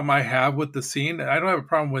only problem I have with the scene, I don't have a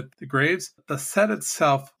problem with the graves. The set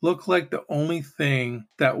itself looked like the only thing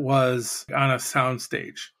that was on a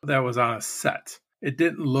soundstage, that was on a set. It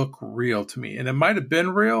didn't look real to me. And it might have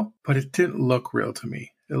been real, but it didn't look real to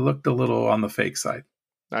me. It looked a little on the fake side.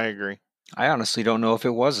 I agree. I honestly don't know if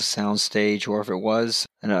it was a soundstage or if it was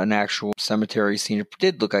an actual cemetery scene. It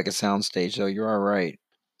did look like a soundstage, though. You're all right.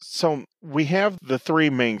 So we have the three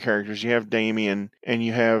main characters. You have Damien and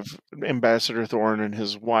you have Ambassador Thorne and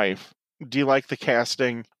his wife. Do you like the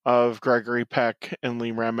casting of Gregory Peck and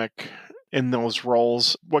Lee Remick in those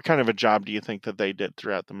roles? What kind of a job do you think that they did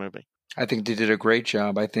throughout the movie? I think they did a great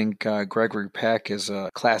job. I think Gregory Peck is a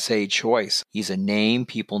Class A choice. He's a name.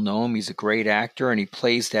 People know him. He's a great actor, and he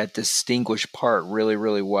plays that distinguished part really,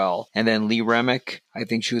 really well. And then Lee Remick, I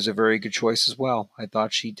think she was a very good choice as well. I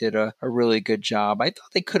thought she did a really good job. I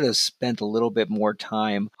thought they could have spent a little bit more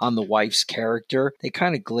time on the wife's character. They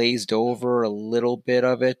kind of glazed over a little bit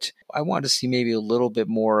of it. I wanted to see maybe a little bit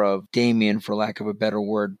more of Damien, for lack of a better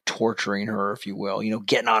word, torturing her, if you will,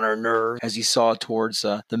 getting on her nerve, as you saw towards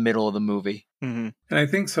the middle of the movie. Mm-hmm. And I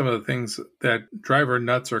think some of the things that drive her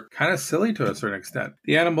nuts are kind of silly to a certain extent.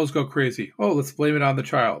 The animals go crazy. Oh, let's blame it on the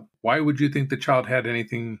child. Why would you think the child had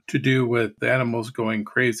anything to do with the animals going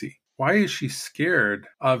crazy? Why is she scared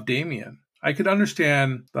of Damien? I could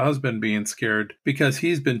understand the husband being scared because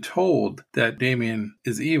he's been told that Damien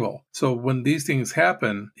is evil. So when these things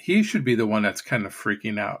happen, he should be the one that's kind of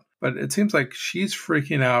freaking out. But it seems like she's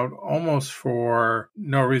freaking out almost for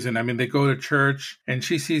no reason. I mean, they go to church and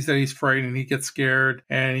she sees that he's frightened and he gets scared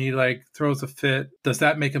and he throws a fit. Does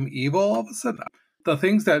that make him evil all of a sudden? The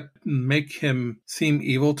things that make him seem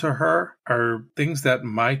evil to her are things that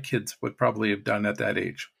my kids would probably have done at that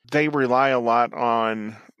age. They rely a lot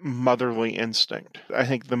on motherly instinct. I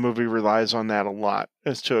think the movie relies on that a lot,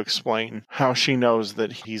 as to explain how she knows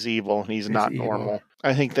that he's evil and he's not evil. Normal.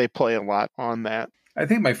 I think they play a lot on that. I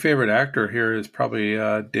think my favorite actor here is probably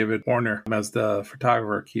David Warner as the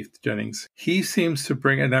photographer, Keith Jennings. He seems to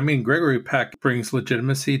bring, and I mean, Gregory Peck brings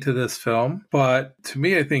legitimacy to this film, but to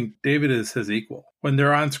me, I think David is his equal. When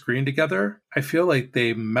they're on screen together, I feel like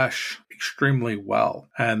they mesh extremely well.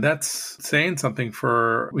 And that's saying something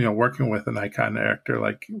for, working with an icon actor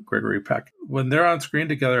like Gregory Peck. When they're on screen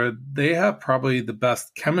together, they have probably the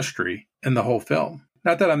best chemistry in the whole film.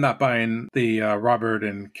 Not that I'm not buying the Robert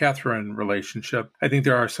and Catherine relationship. I think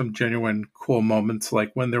there are some genuine cool moments, like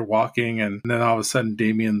when they're walking and then all of a sudden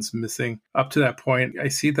Damien's missing. Up to that point, I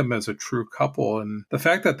see them as a true couple. And the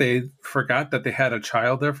fact that they forgot that they had a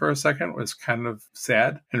child there for a second was kind of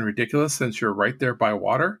sad and ridiculous, since you're right there by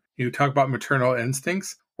water. You talk about maternal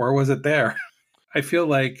instincts. Where was it there? I feel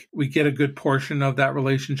like we get a good portion of that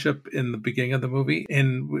relationship in the beginning of the movie.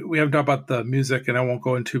 And we haven't talked about the music, and I won't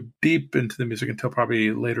go into deep into the music until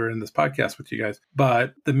probably later in this podcast with you guys.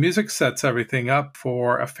 But the music sets everything up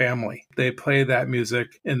for a family. They play that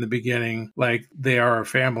music in the beginning like they are a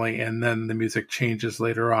family, and then the music changes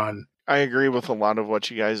later on. I agree with a lot of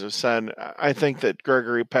what you guys have said. I think that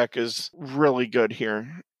Gregory Peck is really good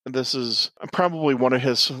here. This is probably one of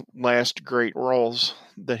his last great roles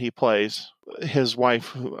that he plays. His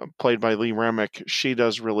wife, played by Lee Remick, she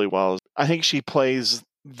does really well. I think she plays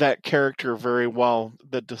that character very well.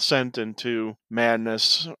 The descent into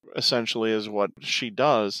madness essentially is what she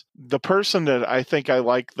does. The person that I think I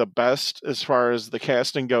like the best as far as the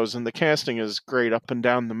casting goes, and the casting is great up and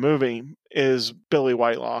down the movie, is Billy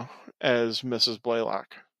Whitelaw as Mrs.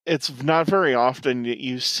 Blaylock. It's not very often that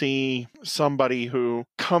you see somebody who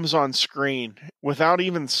comes on screen without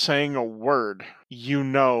even saying a word.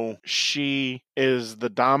 She is the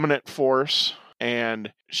dominant force,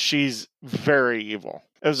 and she's very evil.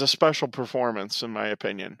 It was a special performance, in my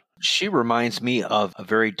opinion. She reminds me of a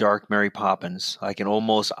very dark Mary Poppins, like an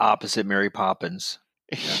almost opposite Mary Poppins.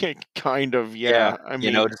 Kind of, yeah. I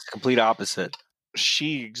mean, just the complete opposite.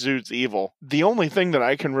 she exudes evil. The only thing that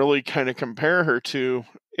I can really kind of compare her to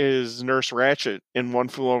is Nurse Ratched in One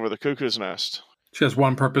Flew Over the Cuckoo's Nest. She has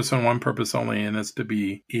one purpose and one purpose only, and it's to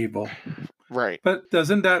be evil. Right. But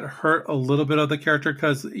doesn't that hurt a little bit of the character?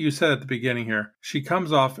 Because you said at the beginning here, she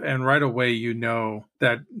comes off and right away you know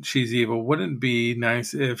that she's evil. Wouldn't it be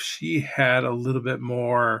nice if she had a little bit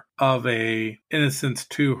more of a innocence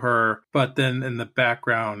to her, but then in the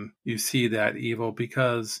background you see that evil?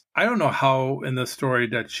 Because I don't know how in the story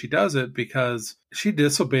that she does it, because she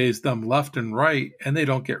disobeys them left and right and they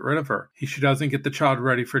don't get rid of her. She doesn't get the child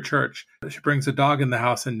ready for church. She brings a dog in the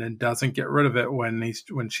house and then doesn't get rid of it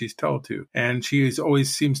when she's told to. And she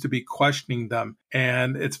always seems to be questioning them.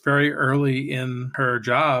 And it's very early in her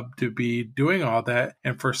job to be doing all that.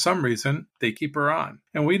 And for some reason, they keep her on.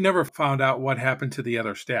 And we never found out what happened to the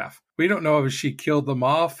other staff. We don't know if she killed them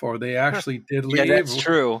off or they actually did leave. Yeah, that's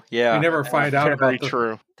true. Yeah. We never find out about the...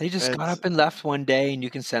 True. They just got up and left one day, and you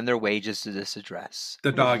can send their wages to this address.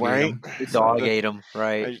 The dog ate them. The dog ate them,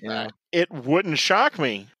 right? Yeah. It wouldn't shock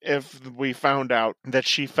me if we found out that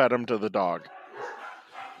she fed him to the dog.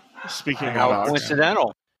 Speaking of dogs,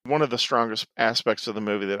 coincidental. one of the strongest aspects of the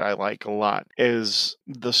movie that I like a lot is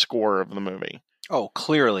the score of the movie. Oh,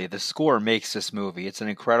 clearly, the score makes this movie. It's an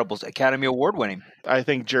incredible Academy Award winning. I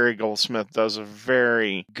think Jerry Goldsmith does a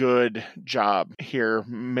very good job here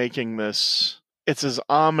making this. It's as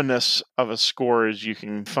ominous of a score as you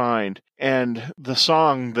can find. And the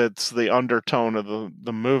song that's the undertone of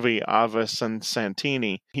the movie, Avis and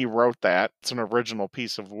Santini, he wrote that. It's an original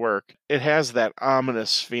piece of work. It has that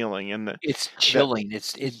ominous feeling. And it's chilling.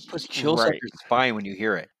 It puts chills up your spine when you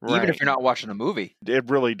hear it, even if you're not watching the movie. It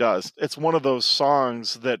really does. It's one of those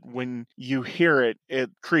songs that when you hear it,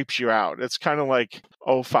 it creeps you out. It's kind of like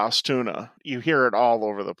O Faustuna. You hear it all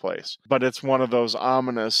over the place. But it's one of those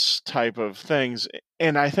ominous type of things.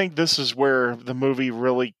 And I think this is where the movie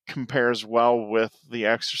really compares well with The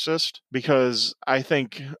Exorcist, because I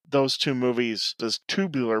think those two movies, as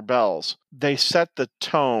Tubular Bells, they set the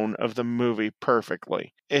tone of the movie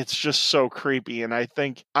perfectly. It's just so creepy. And I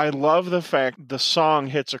think I love the fact the song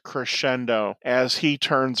hits a crescendo as he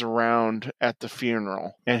turns around at the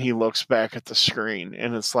funeral and he looks back at the screen.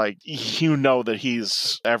 And it's like, you know that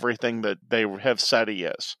he's everything that they have said he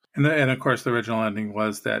is. And of course, the original ending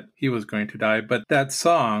was that he was going to die. But that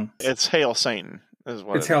song... It's Hail Satan.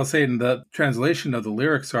 It's Hail Satan. The translation of the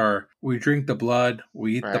lyrics are, we drink the blood,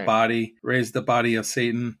 we eat the body, raise the body of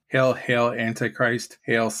Satan. Hail, hail, Antichrist.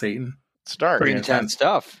 Hail, Satan. It's dark. Pretty intense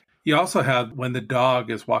stuff. You also have, when the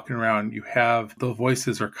dog is walking around, you have the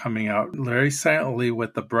voices are coming out very silently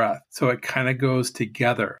with the breath. So it kind of goes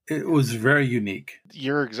together. It was very unique.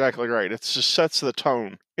 You're exactly right. It just sets the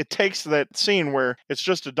tone. It takes that scene where it's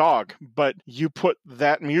just a dog, but you put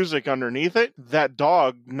that music underneath it, that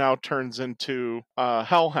dog now turns into a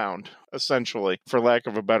hellhound, essentially, for lack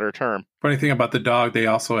of a better term. Funny thing about the dog, they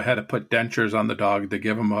also had to put dentures on the dog to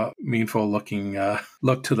give him a meaningful looking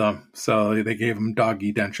look to them. So they gave him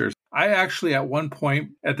doggy dentures. I actually, at one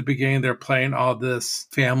point at the beginning, they're playing all this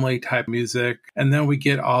family type music. And then we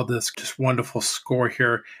get all this just wonderful score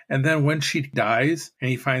here. And then when she dies and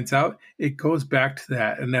he finds out, it goes back to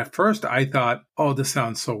that. And at first I thought, oh, this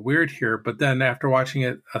sounds so weird here. But then after watching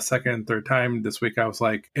it a second and third time this week, I was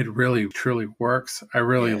like, it really, truly works. I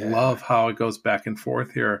really love how it goes back and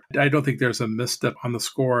forth here. I don't think there's a misstep on the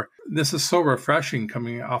score. This is so refreshing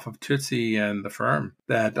coming off of Tootsie and The Firm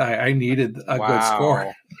that I needed a good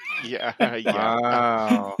score. Yeah.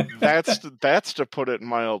 Wow. That's to put it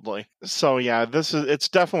mildly. So yeah, it's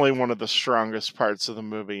definitely one of the strongest parts of the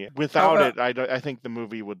movie. Without it, I think the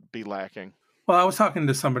movie would be lacking. Well, I was talking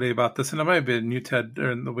to somebody about this, and it might have been you, Ted,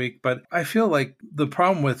 during the week, but I feel like the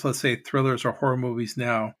problem with, let's say, thrillers or horror movies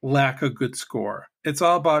now lack a good score. It's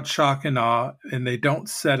all about shock and awe, and they don't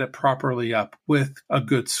set it properly up with a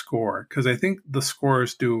good score, because I think the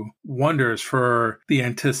scores do wonders for the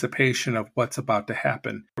anticipation of what's about to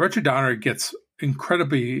happen. Richard Donner gets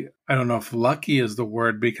incredibly, I don't know if lucky is the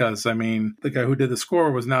word, because, I mean, the guy who did the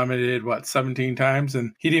score was nominated, 17 times?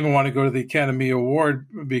 And he didn't even want to go to the Academy Award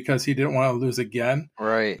because he didn't want to lose again.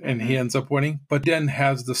 Right. And he ends up winning. But then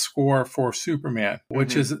has the score for Superman,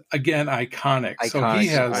 which is, again, iconic. So he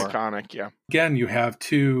has... Iconic, yeah. Again, you have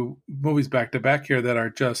two movies back to back here that are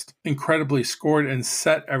just incredibly scored and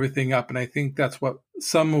set everything up. And I think that's what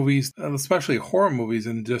some movies, especially horror movies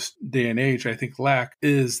in just day and age, I think lack,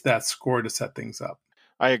 is that score to set things up.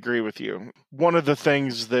 I agree with you. One of the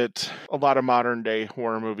things that a lot of modern day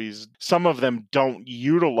horror movies, some of them don't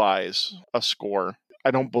utilize a score.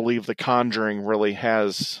 I don't believe The Conjuring really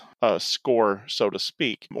has a score, so to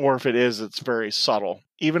speak. Or if it is, it's very subtle.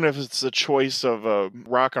 Even if it's the choice of a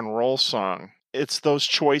rock and roll song, it's those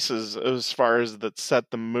choices as far as that set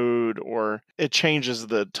the mood, or it changes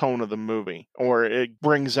the tone of the movie, or it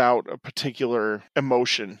brings out a particular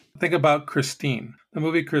emotion. Think about Christine, the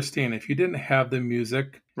movie Christine. If you didn't have the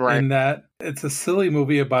music Right. in that, it's a silly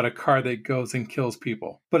movie about a car that goes and kills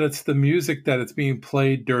people. But it's the music that is being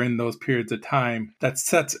played during those periods of time that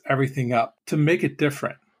sets everything up to make it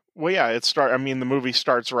different. Well, yeah, the movie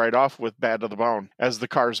starts right off with Bad to the Bone as the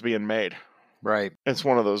car's being made. Right. It's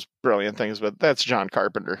one of those brilliant things, but that's John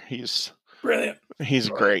Carpenter. He's brilliant. He's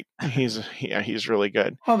great. He's really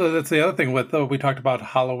good. Although that's the other thing with, we talked about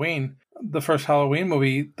Halloween. The first Halloween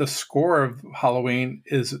movie, the score of Halloween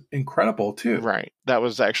is incredible too. Right. That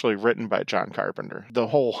was actually written by John Carpenter. The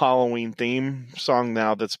whole Halloween theme song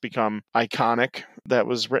now that's become iconic, that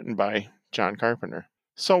was written by John Carpenter.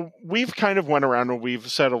 So we've kind of went around and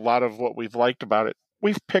we've said a lot of what we've liked about it.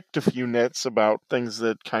 We've picked a few nits about things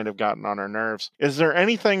that kind of gotten on our nerves. Is there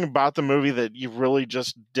anything about the movie that you really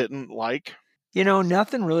just didn't like?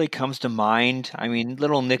 Nothing really comes to mind. I mean,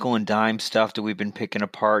 little nickel and dime stuff that we've been picking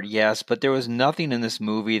apart, yes, but there was nothing in this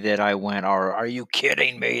movie that I went, are you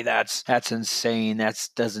kidding me? That's insane. That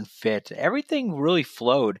doesn't fit. Everything really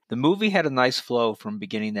flowed. The movie had a nice flow from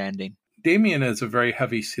beginning to ending. Damien is a very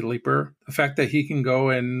heavy sleeper. The fact that he can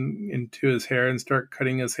go into his hair and start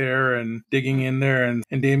cutting his hair and digging in there, and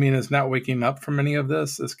Damien is not waking up from any of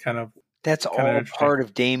this is kind of... That's all part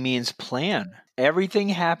of Damien's plan. Everything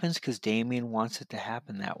happens because Damien wants it to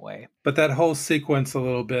happen that way. But that whole sequence a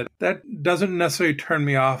little bit, that doesn't necessarily turn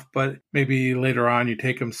me off, but maybe later on you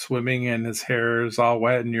take him swimming and his hair is all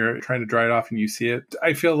wet and you're trying to dry it off and you see it.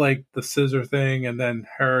 I feel like the scissor thing and then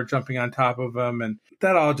her jumping on top of him, and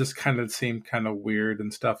that all just kind of seemed kind of weird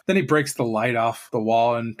and stuff. Then he breaks the light off the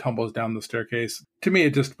wall and tumbles down the staircase. To me,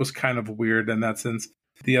 it just was kind of weird in that sense.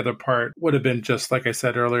 The other part would have been just, like I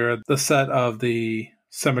said earlier, the set of the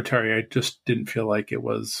cemetery. I just didn't feel like it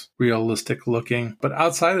was realistic looking. But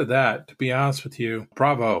outside of that, to be honest with you,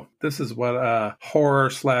 bravo. This is what a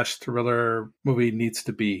horror/thriller movie needs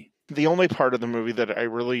to be. The only part of the movie that I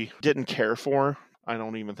really didn't care for, I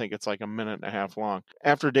don't even think it's like a minute and a half long.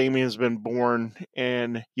 After Damien's been born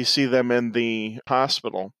and you see them in the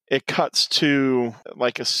hospital, it cuts to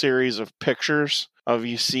like a series of pictures of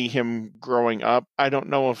you see him growing up. I don't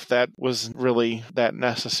know if that was really that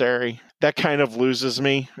necessary. That kind of loses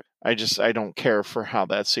me. I don't care for how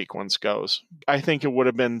that sequence goes. I think it would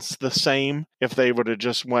have been the same if they would have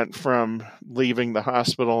just went from leaving the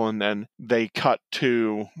hospital and then they cut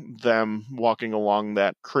to them walking along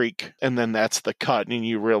that creek and then that's the cut and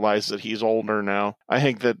you realize that he's older now. I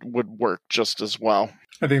think that would work just as well.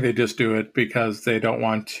 I think they just do it because they don't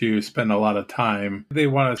want to spend a lot of time. They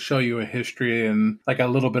want to show you a history and like a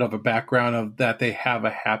little bit of a background of that they have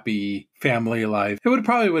a happy family life. It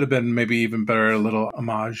would have been maybe even better, a little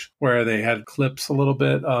homage where they had clips a little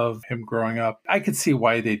bit of him growing up. I could see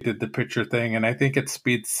why they did the picture thing, and I think it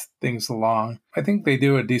speeds things along. I think they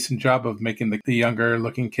do a decent job of making the younger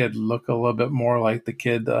looking kid look a little bit more like the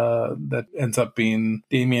kid that ends up being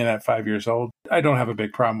Damien at 5 years old. I don't have a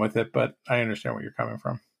big problem with it, but I understand where you're coming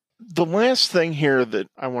from. The last thing here that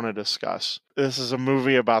I want to discuss, this is a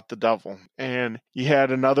movie about the devil. And you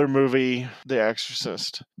had another movie, The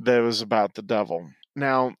Exorcist, that was about the devil.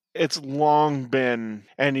 Now, it's long been,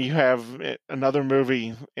 and you have another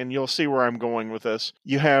movie, and you'll see where I'm going with this.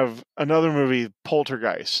 You have another movie,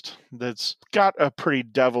 Poltergeist, that's got a pretty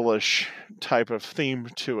devilish type of theme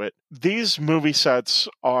to it. These movie sets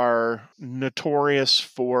are notorious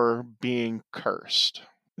for being cursed.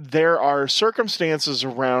 There are circumstances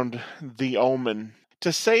around the Omen.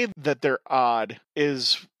 To say that they're odd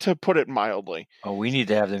is to put it mildly. Oh, we need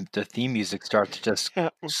to have the theme music start to just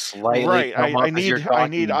slightly right. come up I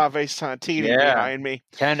need Ave Santini behind me.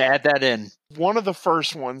 Can add that in. One of the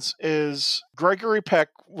first ones is Gregory Peck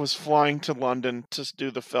was flying to London to do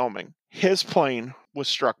the filming. His plane was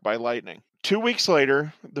struck by lightning. 2 weeks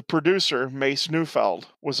later, the producer, Mace Neufeld,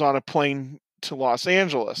 was on a plane to Los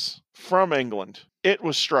Angeles from England. It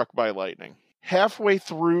was struck by lightning. Halfway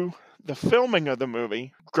through the filming of the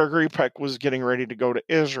movie, Gregory Peck was getting ready to go to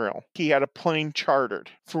Israel. He had a plane chartered.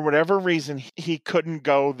 For whatever reason, he couldn't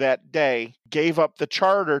go that day. Gave up the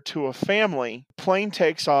charter to a family. Plane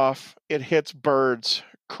takes off. It hits birds,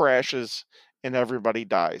 crashes, and everybody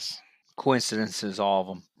dies. Coincidences, all of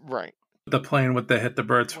them. Right. The plane with the hit the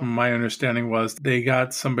birds, from my understanding, was they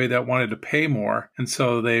got somebody that wanted to pay more, and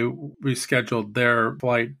so they rescheduled their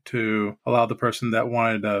flight to allow the person that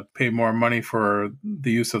wanted to pay more money for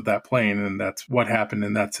the use of that plane, and that's what happened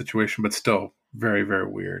in that situation. But still, Very, very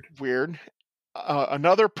weird. Weird.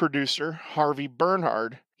 Another producer, Harvey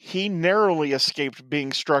Bernhard, he narrowly escaped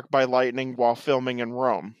being struck by lightning while filming in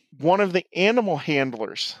Rome. One of the animal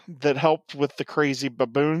handlers that helped with the crazy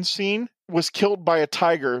baboon scene was killed by a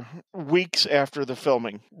tiger weeks after the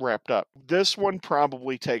filming wrapped up. This one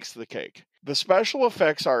probably takes the cake. The special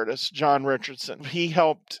effects artist, John Richardson, he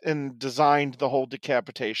helped and designed the whole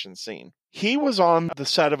decapitation scene. He was on the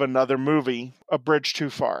set of another movie, A Bridge Too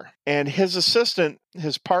Far, and his assistant,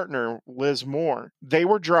 his partner, Liz Moore, they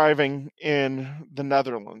were driving in the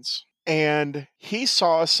Netherlands, and he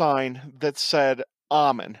saw a sign that said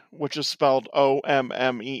Omen, which is spelled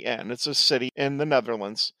Ommen. It's a city in the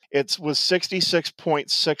Netherlands. It was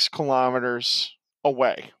 66.6 kilometers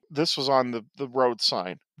away. This was on the road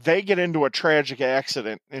sign. They get into a tragic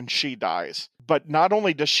accident and she dies. But not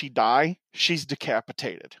only does she die, she's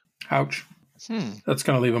decapitated. Ouch. That's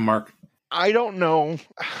going to leave a mark. I don't know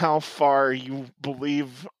how far you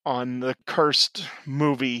believe on the cursed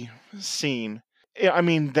movie scene. I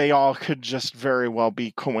mean, they all could just very well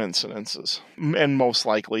be coincidences, and most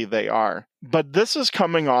likely they are. But this is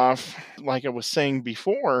coming off, like I was saying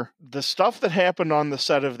before, the stuff that happened on the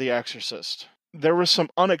set of The Exorcist. There were some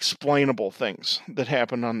unexplainable things that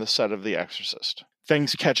happened on the set of The Exorcist.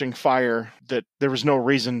 Things catching fire that there was no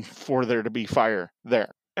reason for there to be fire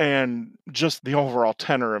there. And just the overall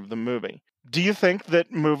tenor of the movie. Do you think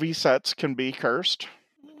that movie sets can be cursed?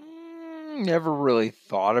 Never really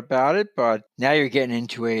thought about it, but now you're getting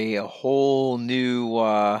into a whole new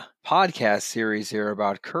podcast series here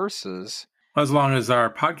about curses. As long as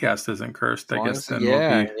our podcast isn't cursed, I guess then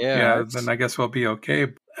then I guess we'll be okay.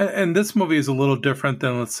 And this movie is a little different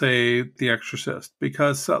than, let's say, The Exorcist,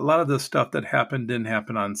 because a lot of the stuff that happened didn't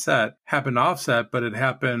happen on set, happened off set, but it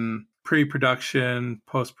happened pre-production,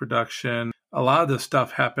 post-production. A lot of this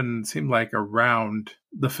stuff happened, seemed like, around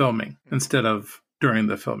the filming instead of during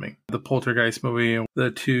the filming. The Poltergeist movie,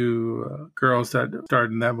 the two girls that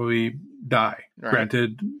starred in that movie die. Right.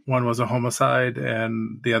 Granted, one was a homicide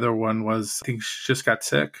and the other one was, I think she just got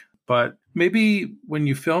sick. But maybe when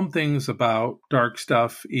you film things about dark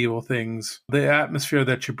stuff, evil things, the atmosphere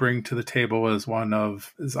that you bring to the table is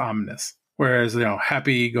ominous. Whereas,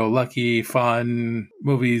 happy-go-lucky, fun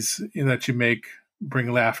movies that you make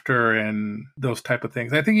bring laughter and those type of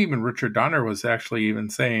things. I think even Richard Donner was actually even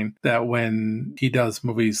saying that when he does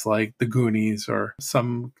movies like The Goonies or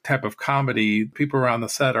some type of comedy, people around the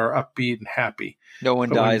set are upbeat and happy. No one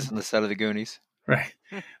dies on the set of The Goonies. Right.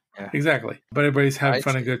 Yeah. Exactly. But everybody's having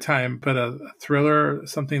fun and good time. But a thriller,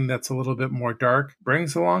 something that's a little bit more dark,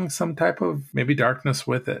 brings along some type of maybe darkness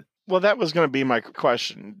with it. Well, that was going to be my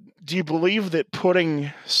question. Do you believe that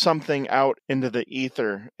putting something out into the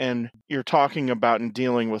ether, and you're talking about and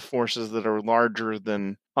dealing with forces that are larger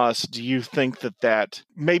than us, do you think that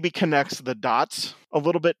maybe connects the dots a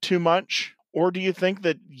little bit too much? Or do you think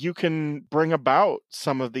that you can bring about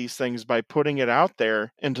some of these things by putting it out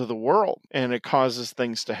there into the world and it causes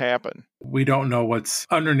things to happen? We don't know what's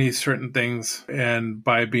underneath certain things. And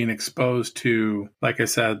by being exposed to, like I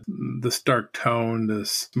said, this dark tone,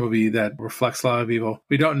 this movie that reflects a lot of evil,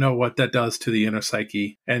 we don't know what that does to the inner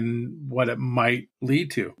psyche and what it might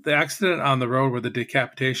lead to. The accident on the road with the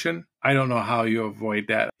decapitation, I don't know how you avoid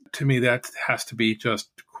that. To me, that has to be just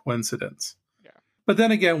coincidence. But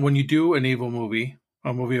then again, when you do an evil movie,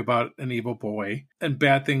 a movie about an evil boy, and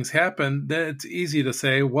bad things happen, then it's easy to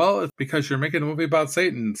say, well, it's because you're making a movie about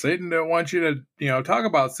Satan. Satan didn't want you to, talk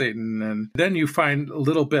about Satan. And then you find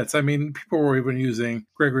little bits. I mean, people were even using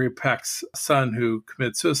Gregory Peck's son, who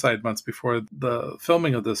committed suicide months before the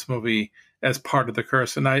filming of this movie, as part of the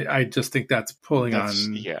curse. And I just think that's pulling on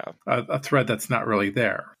a thread that's not really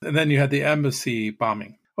there. And then you had the embassy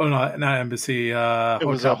bombing. Oh, no, not embassy. It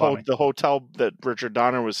was the hotel that Richard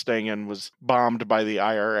Donner was staying in was bombed by the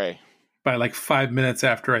IRA. By like 5 minutes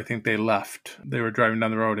after I think they left, they were driving down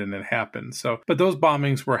the road and it happened. So, but those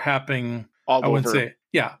bombings were happening all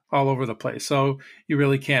over the place. So you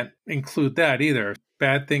really can't include that either.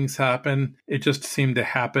 Bad things happen. It just seemed to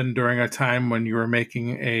happen during a time when you were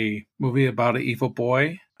making a movie about an evil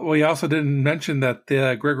boy. Well, you also didn't mention that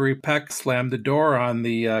Gregory Peck slammed the door on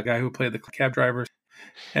the guy who played the cab driver.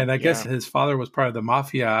 And I guess his father was part of the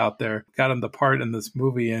mafia out there, got him the part in this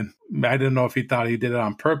movie. And I didn't know if he thought he did it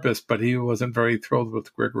on purpose, but he wasn't very thrilled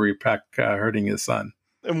with Gregory Peck hurting his son.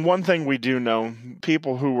 And one thing we do know,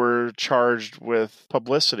 people who were charged with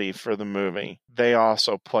publicity for the movie, they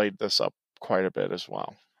also played this up quite a bit as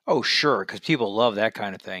well. Oh, sure, because people love that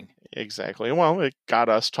kind of thing. Exactly. Well, it got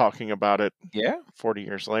us talking about it 40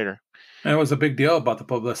 years later. And it was a big deal about the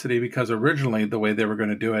publicity because originally the way they were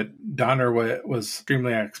going to do it, Donner was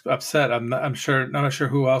extremely upset. I'm not sure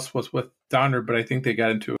who else was with Donner, but I think they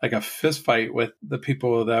got into like a fist fight with the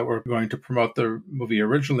people that were going to promote the movie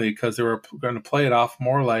originally because they were going to play it off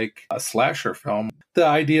more like a slasher film. The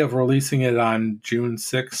idea of releasing it on June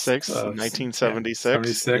 6th, 1976.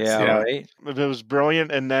 Yeah, right. It was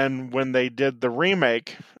brilliant. And then when they did the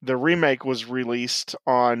remake was released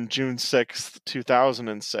on June 6th,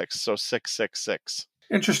 2006. So 666.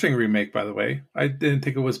 Interesting remake, by the way. I didn't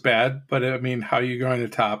think it was bad, but I mean, how are you going to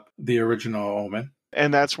top the original Omen?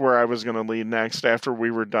 And that's where I was going to lead next after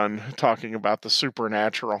we were done talking about the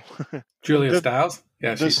supernatural. Julia Stiles?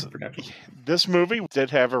 Yeah, she's supernatural. This movie did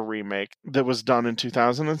have a remake that was done in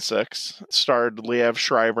 2006. It starred Liev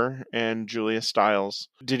Schreiber and Julia Stiles.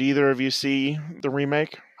 Did either of you see the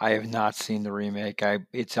remake? I have not seen the remake.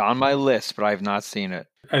 It's on my list, but I have not seen it.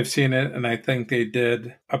 I've seen it, and I think they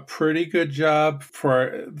did a pretty good job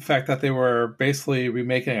for the fact that they were basically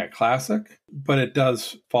remaking a classic, but it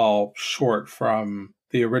does fall short from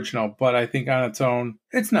the original. But I think on its own,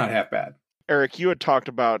 it's not half bad. Eric, you had talked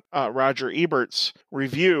about Roger Ebert's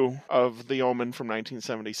review of The Omen from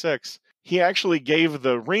 1976. He actually gave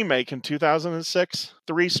the remake in 2006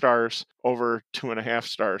 3 stars over 2.5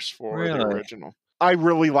 stars for the original. I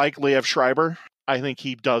really like Liev Schreiber. I think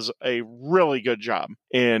he does a really good job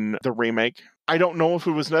in the remake. I don't know if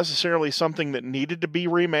it was necessarily something that needed to be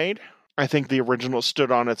remade. I think the original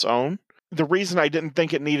stood on its own. The reason I didn't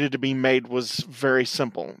think it needed to be made was very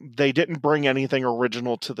simple. They didn't bring anything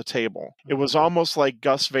original to the table. It was almost like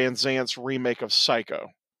Gus Van Sant's remake of Psycho.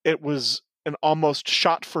 It was an almost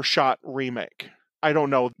shot-for-shot remake. I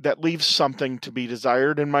don't know. That leaves something to be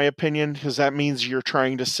desired, in my opinion, because that means you're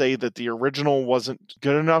trying to say that the original wasn't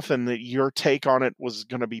good enough and that your take on it was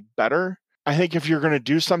going to be better. I think if you're going to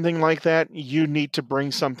do something like that, you need to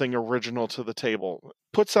bring something original to the table.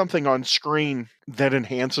 Put something on screen that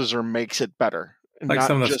enhances or makes it better. Like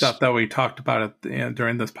some of the stuff that we talked about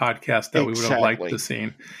during this podcast that we would have liked to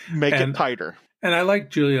see. Make it tighter. And I like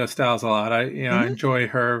Julia Stiles a lot. I enjoy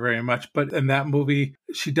her very much. But in that movie,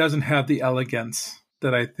 she doesn't have the elegance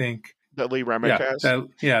that I think that Lee Remick has.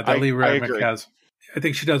 Lee Remick has. I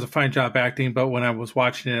think she does a fine job acting, but when I was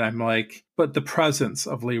watching it, I'm like, but the presence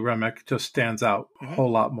of Lee Remick just stands out a whole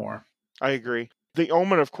lot more. I agree. The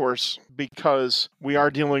Omen, of course, because we are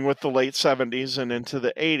dealing with the late 70s and into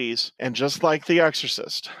the 80s, and just like The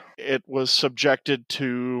Exorcist, it was subjected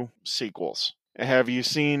to sequels. Have you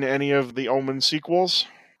seen any of the Omen sequels?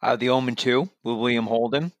 The Omen 2 with William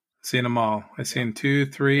Holden. Seen them all. I've seen 2,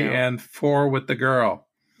 3, and 4 with the girl.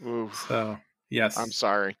 Oof. So, yes. I'm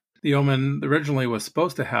sorry. The Omen originally was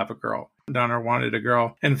supposed to have a girl. Donner wanted a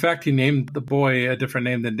girl. In fact, he named the boy a different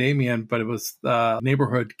name than Damien, but it was the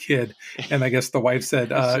neighborhood kid. And I guess the wife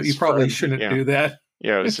said, you probably shouldn't do that.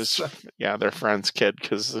 Yeah, it was just, their friend's kid,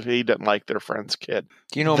 because he didn't like their friend's kid.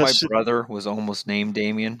 Do you know my brother was almost named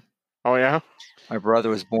Damien? Oh, yeah? My brother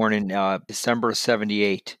was born in December of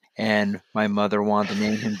 78, and my mother wanted to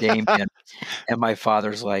name him Damien. And my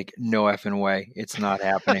father's like, no effing way. It's not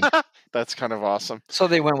happening. That's kind of awesome. So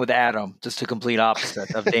they went with Adam, just a complete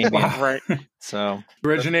opposite of Damien. Wow. Right. So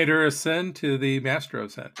originator of sin to the master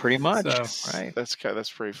of sin. Pretty much. So, right. That's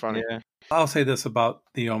pretty funny. Yeah. I'll say this about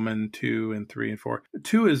The Omen 2 and 3 and 4.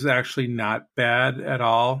 2 is actually not bad at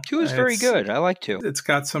all. 2 is very good. I like 2. It's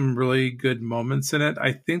got some really good moments in it.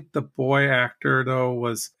 I think the boy actor,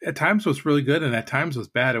 though, at times was really good and at times was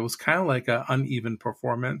bad. It was kind of like an uneven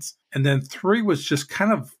performance. And then 3 was just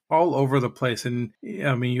kind of all over the place. And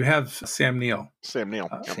I mean, you have Sam Neill. Sam Neill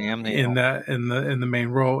in the main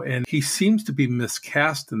role, and he seems to be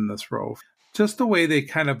miscast in this role. Just the way they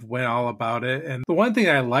kind of went all about it. And the one thing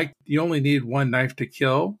I liked, you only need one knife to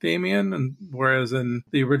kill Damien, and whereas in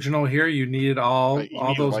the original here, you needed all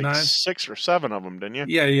those like knives. 6 or 7 of them, didn't you?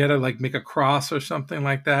 Yeah, you had to like make a cross or something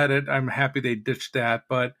like that. I'm happy they ditched that.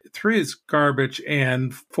 But 3 is garbage,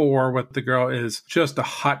 and 4 with the girl is just a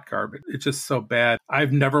hot garbage. It's just so bad.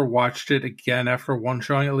 I've never watched it again after one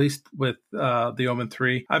showing, at least with The Omen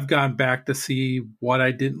 3. I've gone back to see what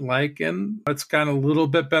I didn't like, and it's gotten a little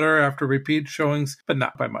bit better after repeat showings, but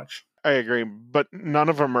not by much. I agree, but none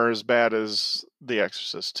of them are as bad as The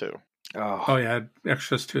Exorcist 2. Oh yeah,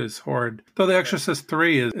 Exorcist 2 is horrid. Though The Exorcist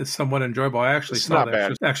 3 is somewhat enjoyable. I actually saw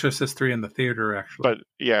Exorcist 3 in the theater, actually. But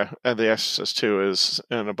yeah, The Exorcist 2 is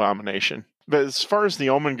an abomination. But as far as The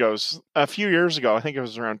Omen goes, a few years ago, I think it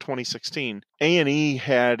was around 2016, A&E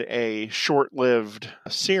had a short-lived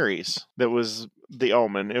series that was The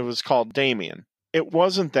Omen. It was called Damien. It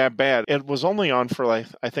wasn't that bad. It was only on for, like,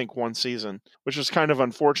 I think, one season, which was kind of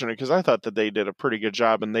unfortunate because I thought that they did a pretty good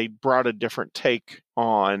job and they brought a different take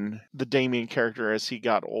on the Damien character as he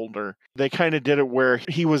got older. They kind of did it where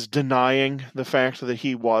he was denying the fact that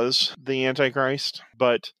he was the Antichrist,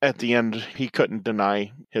 but at the end, he couldn't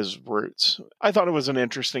deny his roots. I thought it was an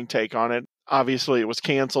interesting take on it. Obviously, it was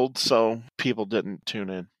canceled, so people didn't tune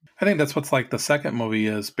in. I think that's what's like the second movie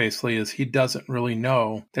is basically is he doesn't really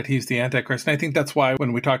know that he's the Antichrist. And I think that's why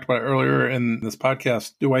when we talked about it earlier in this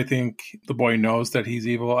podcast, do I think the boy knows that he's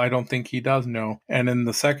evil? I don't think he does know. And in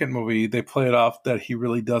the second movie, they play it off that he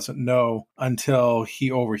really doesn't know until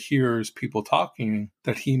he overhears people talking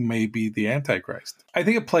that he may be the Antichrist. I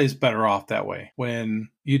think it plays better off that way when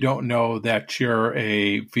you don't know that you're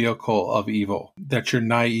a vehicle of evil, that you're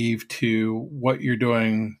naive to what you're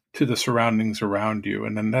doing to the surroundings around you.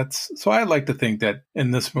 And then so I like to think that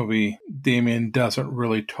in this movie, Damien doesn't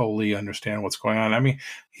really totally understand what's going on. I mean,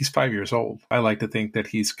 he's 5 years old. I like to think that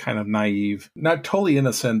he's kind of naive, not totally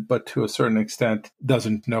innocent, but to a certain extent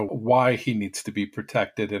doesn't know why he needs to be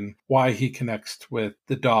protected and why he connects with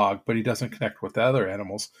the dog, but he doesn't connect with the other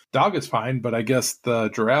animals. Dog is fine, but I guess the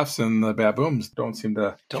giraffes and the baboons don't seem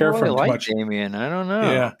to care for him too much. Damien, I don't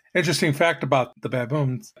know. Yeah. Interesting fact about the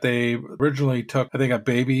baboons. They originally took, I think, a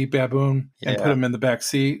baby baboon and put him in the back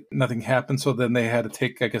seat. Nothing happened. So then they had to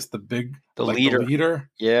take, I guess, the leader.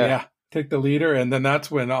 Yeah. Take the leader. And then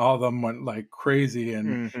that's when all of them went like crazy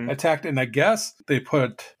and attacked. And I guess they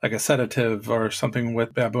put like a sedative or something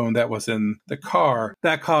with baboon that was in the car.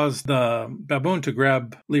 That caused the baboon to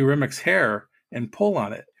grab Lee Remick's hair and pull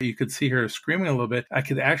on it. You could see her screaming a little bit. I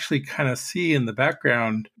could actually kind of see in the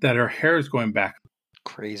background that her hair is going back.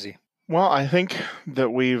 Crazy. Well, I think that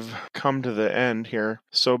we've come to the end here.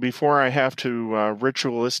 So before I have to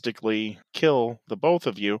ritualistically kill the both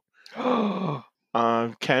of you,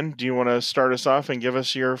 Ken, do you want to start us off and give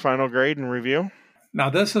us your final grade and review? Now,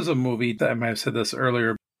 this is a movie that I might have said this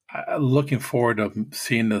earlier. Looking forward to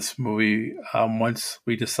seeing this movie once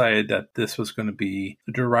we decided that this was going to be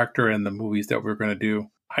the director and the movies that we're going to do.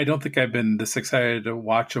 I don't think I've been this excited to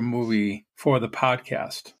watch a movie for the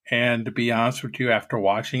podcast. And to be honest with you, after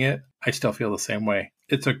watching it, I still feel the same way.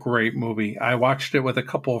 It's a great movie. I watched it with a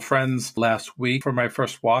couple of friends last week for my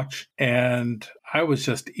first watch, and I was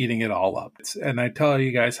just eating it all up. And I tell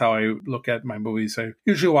you guys how I look at my movies. I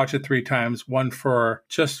usually watch it 3 times, one for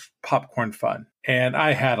just popcorn fun. And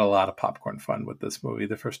I had a lot of popcorn fun with this movie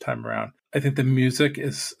the first time around. I think the music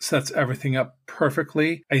sets everything up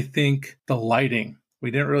perfectly. I think the lighting, we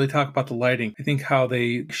didn't really talk about the lighting. I think how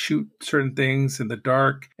they shoot certain things in the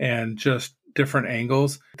dark and just different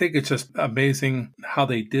angles. I think it's just amazing how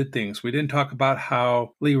they did things. We didn't talk about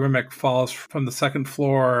how Lee Remick falls from the second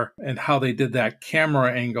floor and how they did that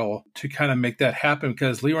camera angle to kind of make that happen,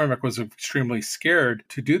 because Lee Remick was extremely scared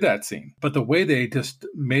to do that scene. But the way they just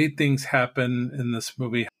made things happen in this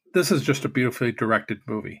movie, this is just a beautifully directed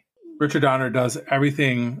movie. Richard Donner does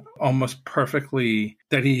everything almost perfectly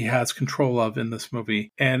that he has control of in this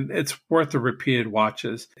movie, and it's worth the repeated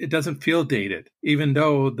watches. It doesn't feel dated, even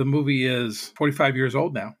though the movie is 45 years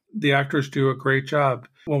old now. The actors do a great job.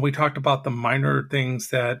 When we talked about the minor things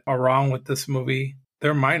that are wrong with this movie,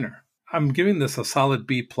 they're minor. I'm giving this a solid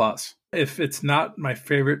B+. If it's not my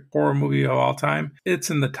favorite horror movie of all time, it's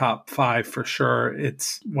in the top 5 for sure.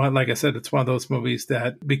 It's one, like I said, it's one of those movies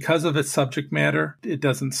that because of its subject matter, it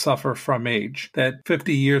doesn't suffer from age. That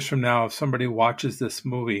 50 years from now, if somebody watches this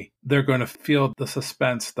movie, they're going to feel the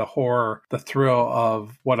suspense, the horror, the thrill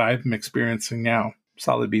of what I'm experiencing now.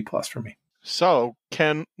 Solid B+ for me. So,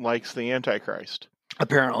 Ken likes the Antichrist.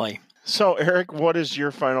 Apparently. So, Eric, what is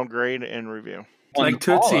your final grade and review? Like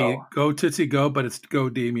Tootsie, go Tootsie go, but it's go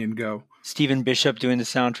Damien go. Stephen Bishop doing the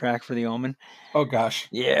soundtrack for The Omen. Oh gosh,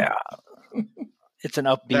 yeah, it's an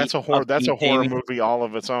upbeat. That's a horror movie all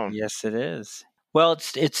of its own. Yes, it is. Well,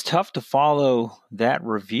 it's tough to follow that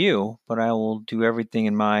review, but I will do everything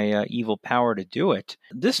in my evil power to do it.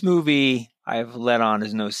 This movie, I've let on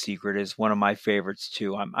as no secret, is one of my favorites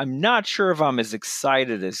too. I'm not sure if I'm as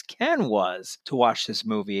excited as Ken was to watch this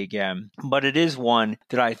movie again, but it is one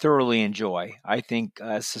that I thoroughly enjoy. I think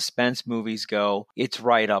as suspense movies go, it's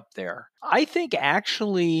right up there. I think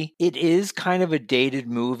actually it is kind of a dated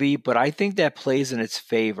movie, but I think that plays in its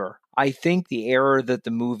favor. I think the era that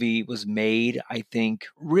the movie was made, I think,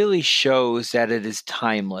 really shows that it is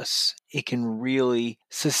timeless. It can really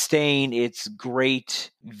sustain its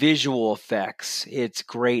great visual effects, its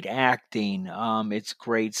great acting, its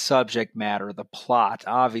great subject matter, the plot,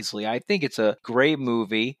 obviously. I think it's a great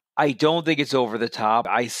movie. I don't think it's over the top.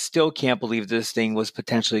 I still can't believe this thing was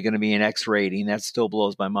potentially going to be an X rating. That still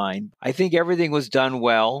blows my mind. I think everything was done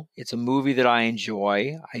well. It's a movie that I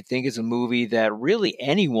enjoy. I think it's a movie that really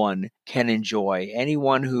anyone can enjoy.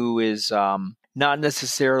 Anyone who is not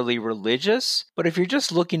necessarily religious, but if you're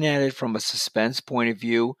just looking at it from a suspense point of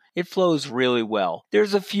view, it flows really well.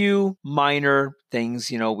 There's a few minor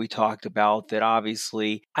things, we talked about that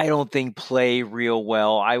obviously I don't think play real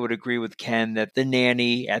well. I would agree with Ken that the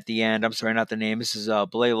nanny at the end, I'm sorry, not the name,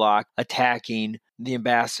 Mrs. Blaylock, attacking the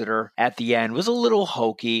ambassador at the end was a little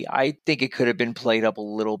hokey. I think it could have been played up a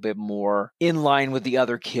little bit more in line with the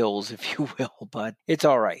other kills, if you will, but it's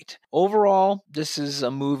all right. Overall, this is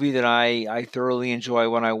a movie that I thoroughly enjoy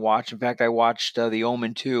when I watch. In fact, I watched The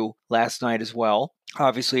Omen 2 last night as well.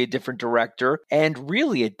 Obviously a different director and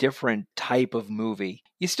really a different type of movie.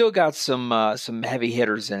 You still got some heavy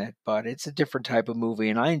hitters in it, but it's a different type of movie,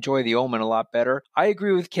 and I enjoy The Omen a lot better. I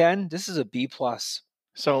agree with Ken. This is a B+.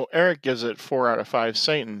 So Eric gives it 4 out of 5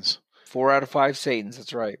 Satans. 4 out of 5 Satans,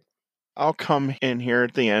 that's right. I'll come in here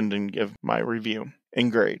at the end and give my review and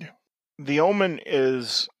grade. The Omen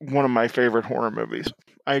is one of my favorite horror movies.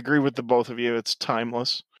 I agree with the both of you. It's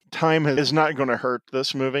timeless. Time is not going to hurt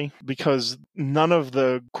this movie because none of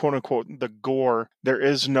the quote-unquote the gore, there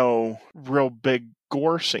is no real big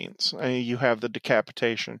gore scenes. You have the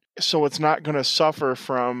decapitation. So it's not going to suffer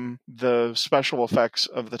from the special effects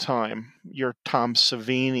of the time. Your Tom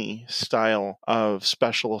Savini style of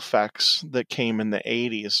special effects that came in the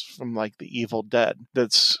 80s from like The Evil Dead.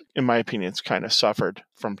 That's, in my opinion, it's kind of suffered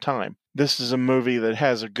from time. This is a movie that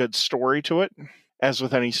has a good story to it. As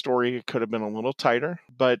with any story, it could have been a little tighter,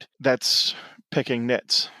 but that's picking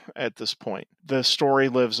nits at this point. The story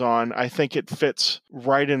lives on. I think it fits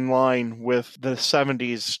right in line with the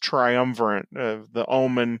 70s triumvirate of The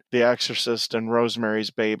Omen, The Exorcist, and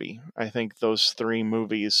Rosemary's Baby. I think those 3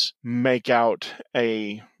 movies make out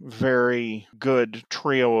a very good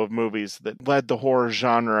trio of movies that led the horror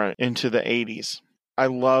genre into the 80s. I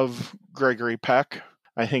love Gregory Peck.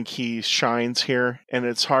 I think he shines here, and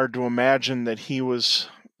it's hard to imagine that he was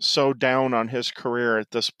so down on his career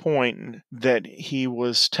at this point that he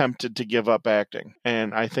was tempted to give up acting.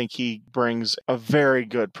 And I think he brings a very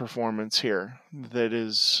good performance here that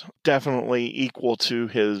is definitely equal to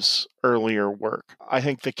his earlier work. I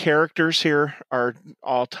think the characters here are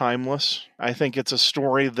all timeless. I think it's a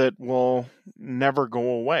story that will never go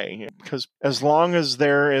away because as long as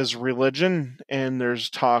there is religion and there's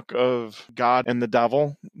talk of God and the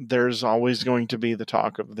devil, there's always going to be the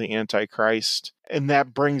talk of the Antichrist. And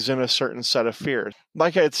that brings in a certain set of fears.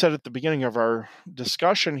 Like I had said at the beginning of our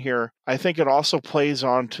discussion here, I think it also plays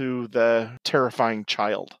onto the terrifying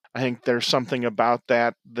child. I think there's something about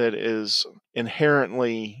that is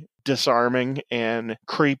inherently disarming and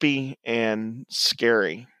creepy and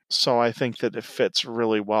scary. So I think that it fits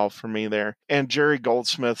really well for me there. And Jerry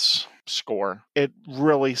Goldsmith's score, it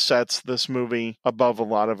really sets this movie above a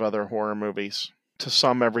lot of other horror movies. To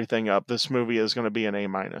sum everything up, this movie is going to be an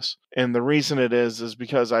A-. And the reason it is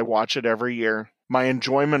because I watch it every year. My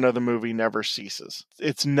enjoyment of the movie never ceases.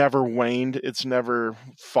 It's never waned. It's never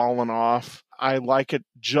fallen off. I like it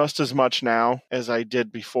just as much now as I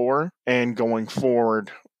did before. And going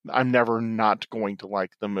forward, I'm never not going to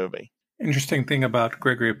like the movie. Interesting thing about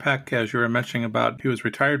Gregory Peck, as you were mentioning about, he was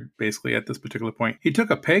retired basically at this particular point. He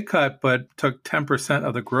took a pay cut, but took 10%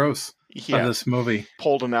 of the gross of this movie.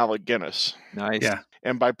 Pulled an Alec Guinness. Nice. Yeah.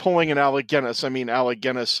 And by pulling an Alec Guinness, I mean Alec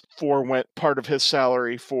Guinness forewent part of his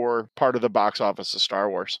salary for part of the box office of Star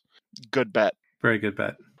Wars. Good bet. Very good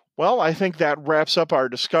bet. Well, I think that wraps up our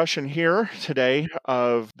discussion here today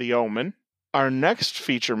of The Omen. Our next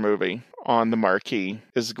feature movie on the marquee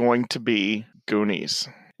is going to be Goonies.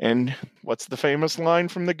 And what's the famous line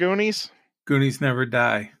from the Goonies? Goonies never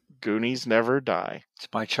die. Goonies never die. It's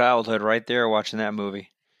my childhood right there watching that movie.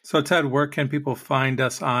 So, Ted, where can people find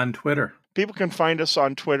us on Twitter? People can find us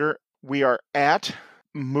on Twitter. We are at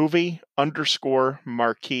movie_marquee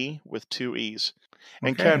with 2 E's.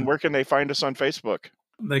 And Okay. Ken, where can they find us on Facebook?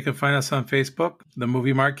 They can find us on Facebook, The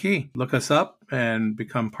Movie Marquee. Look us up and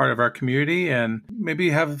become part of our community, and maybe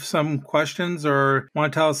have some questions or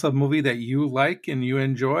want to tell us a movie that you like and you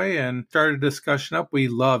enjoy and start a discussion up. We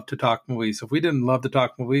love to talk movies. If we didn't love to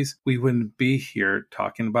talk movies, we wouldn't be here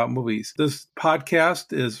talking about movies. This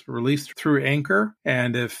podcast is released through Anchor,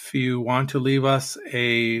 and if you want to leave us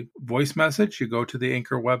a voice message, you go to the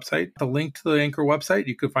Anchor website. The link to the Anchor website,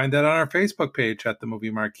 you can find that on our Facebook page at The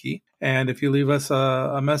Movie Marquee. And if you leave us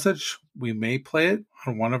a message, we may play it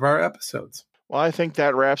on one of our episodes. Well, I think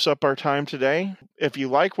that wraps up our time today. If you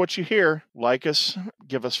like what you hear, like us,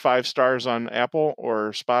 give us 5 stars on Apple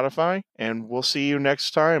or Spotify, and we'll see you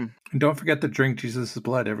next time. And don't forget to drink Jesus'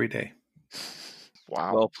 blood every day.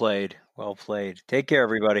 Wow. Well played. Well played. Take care,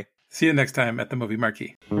 everybody. See you next time at the Movie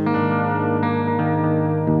Marquee.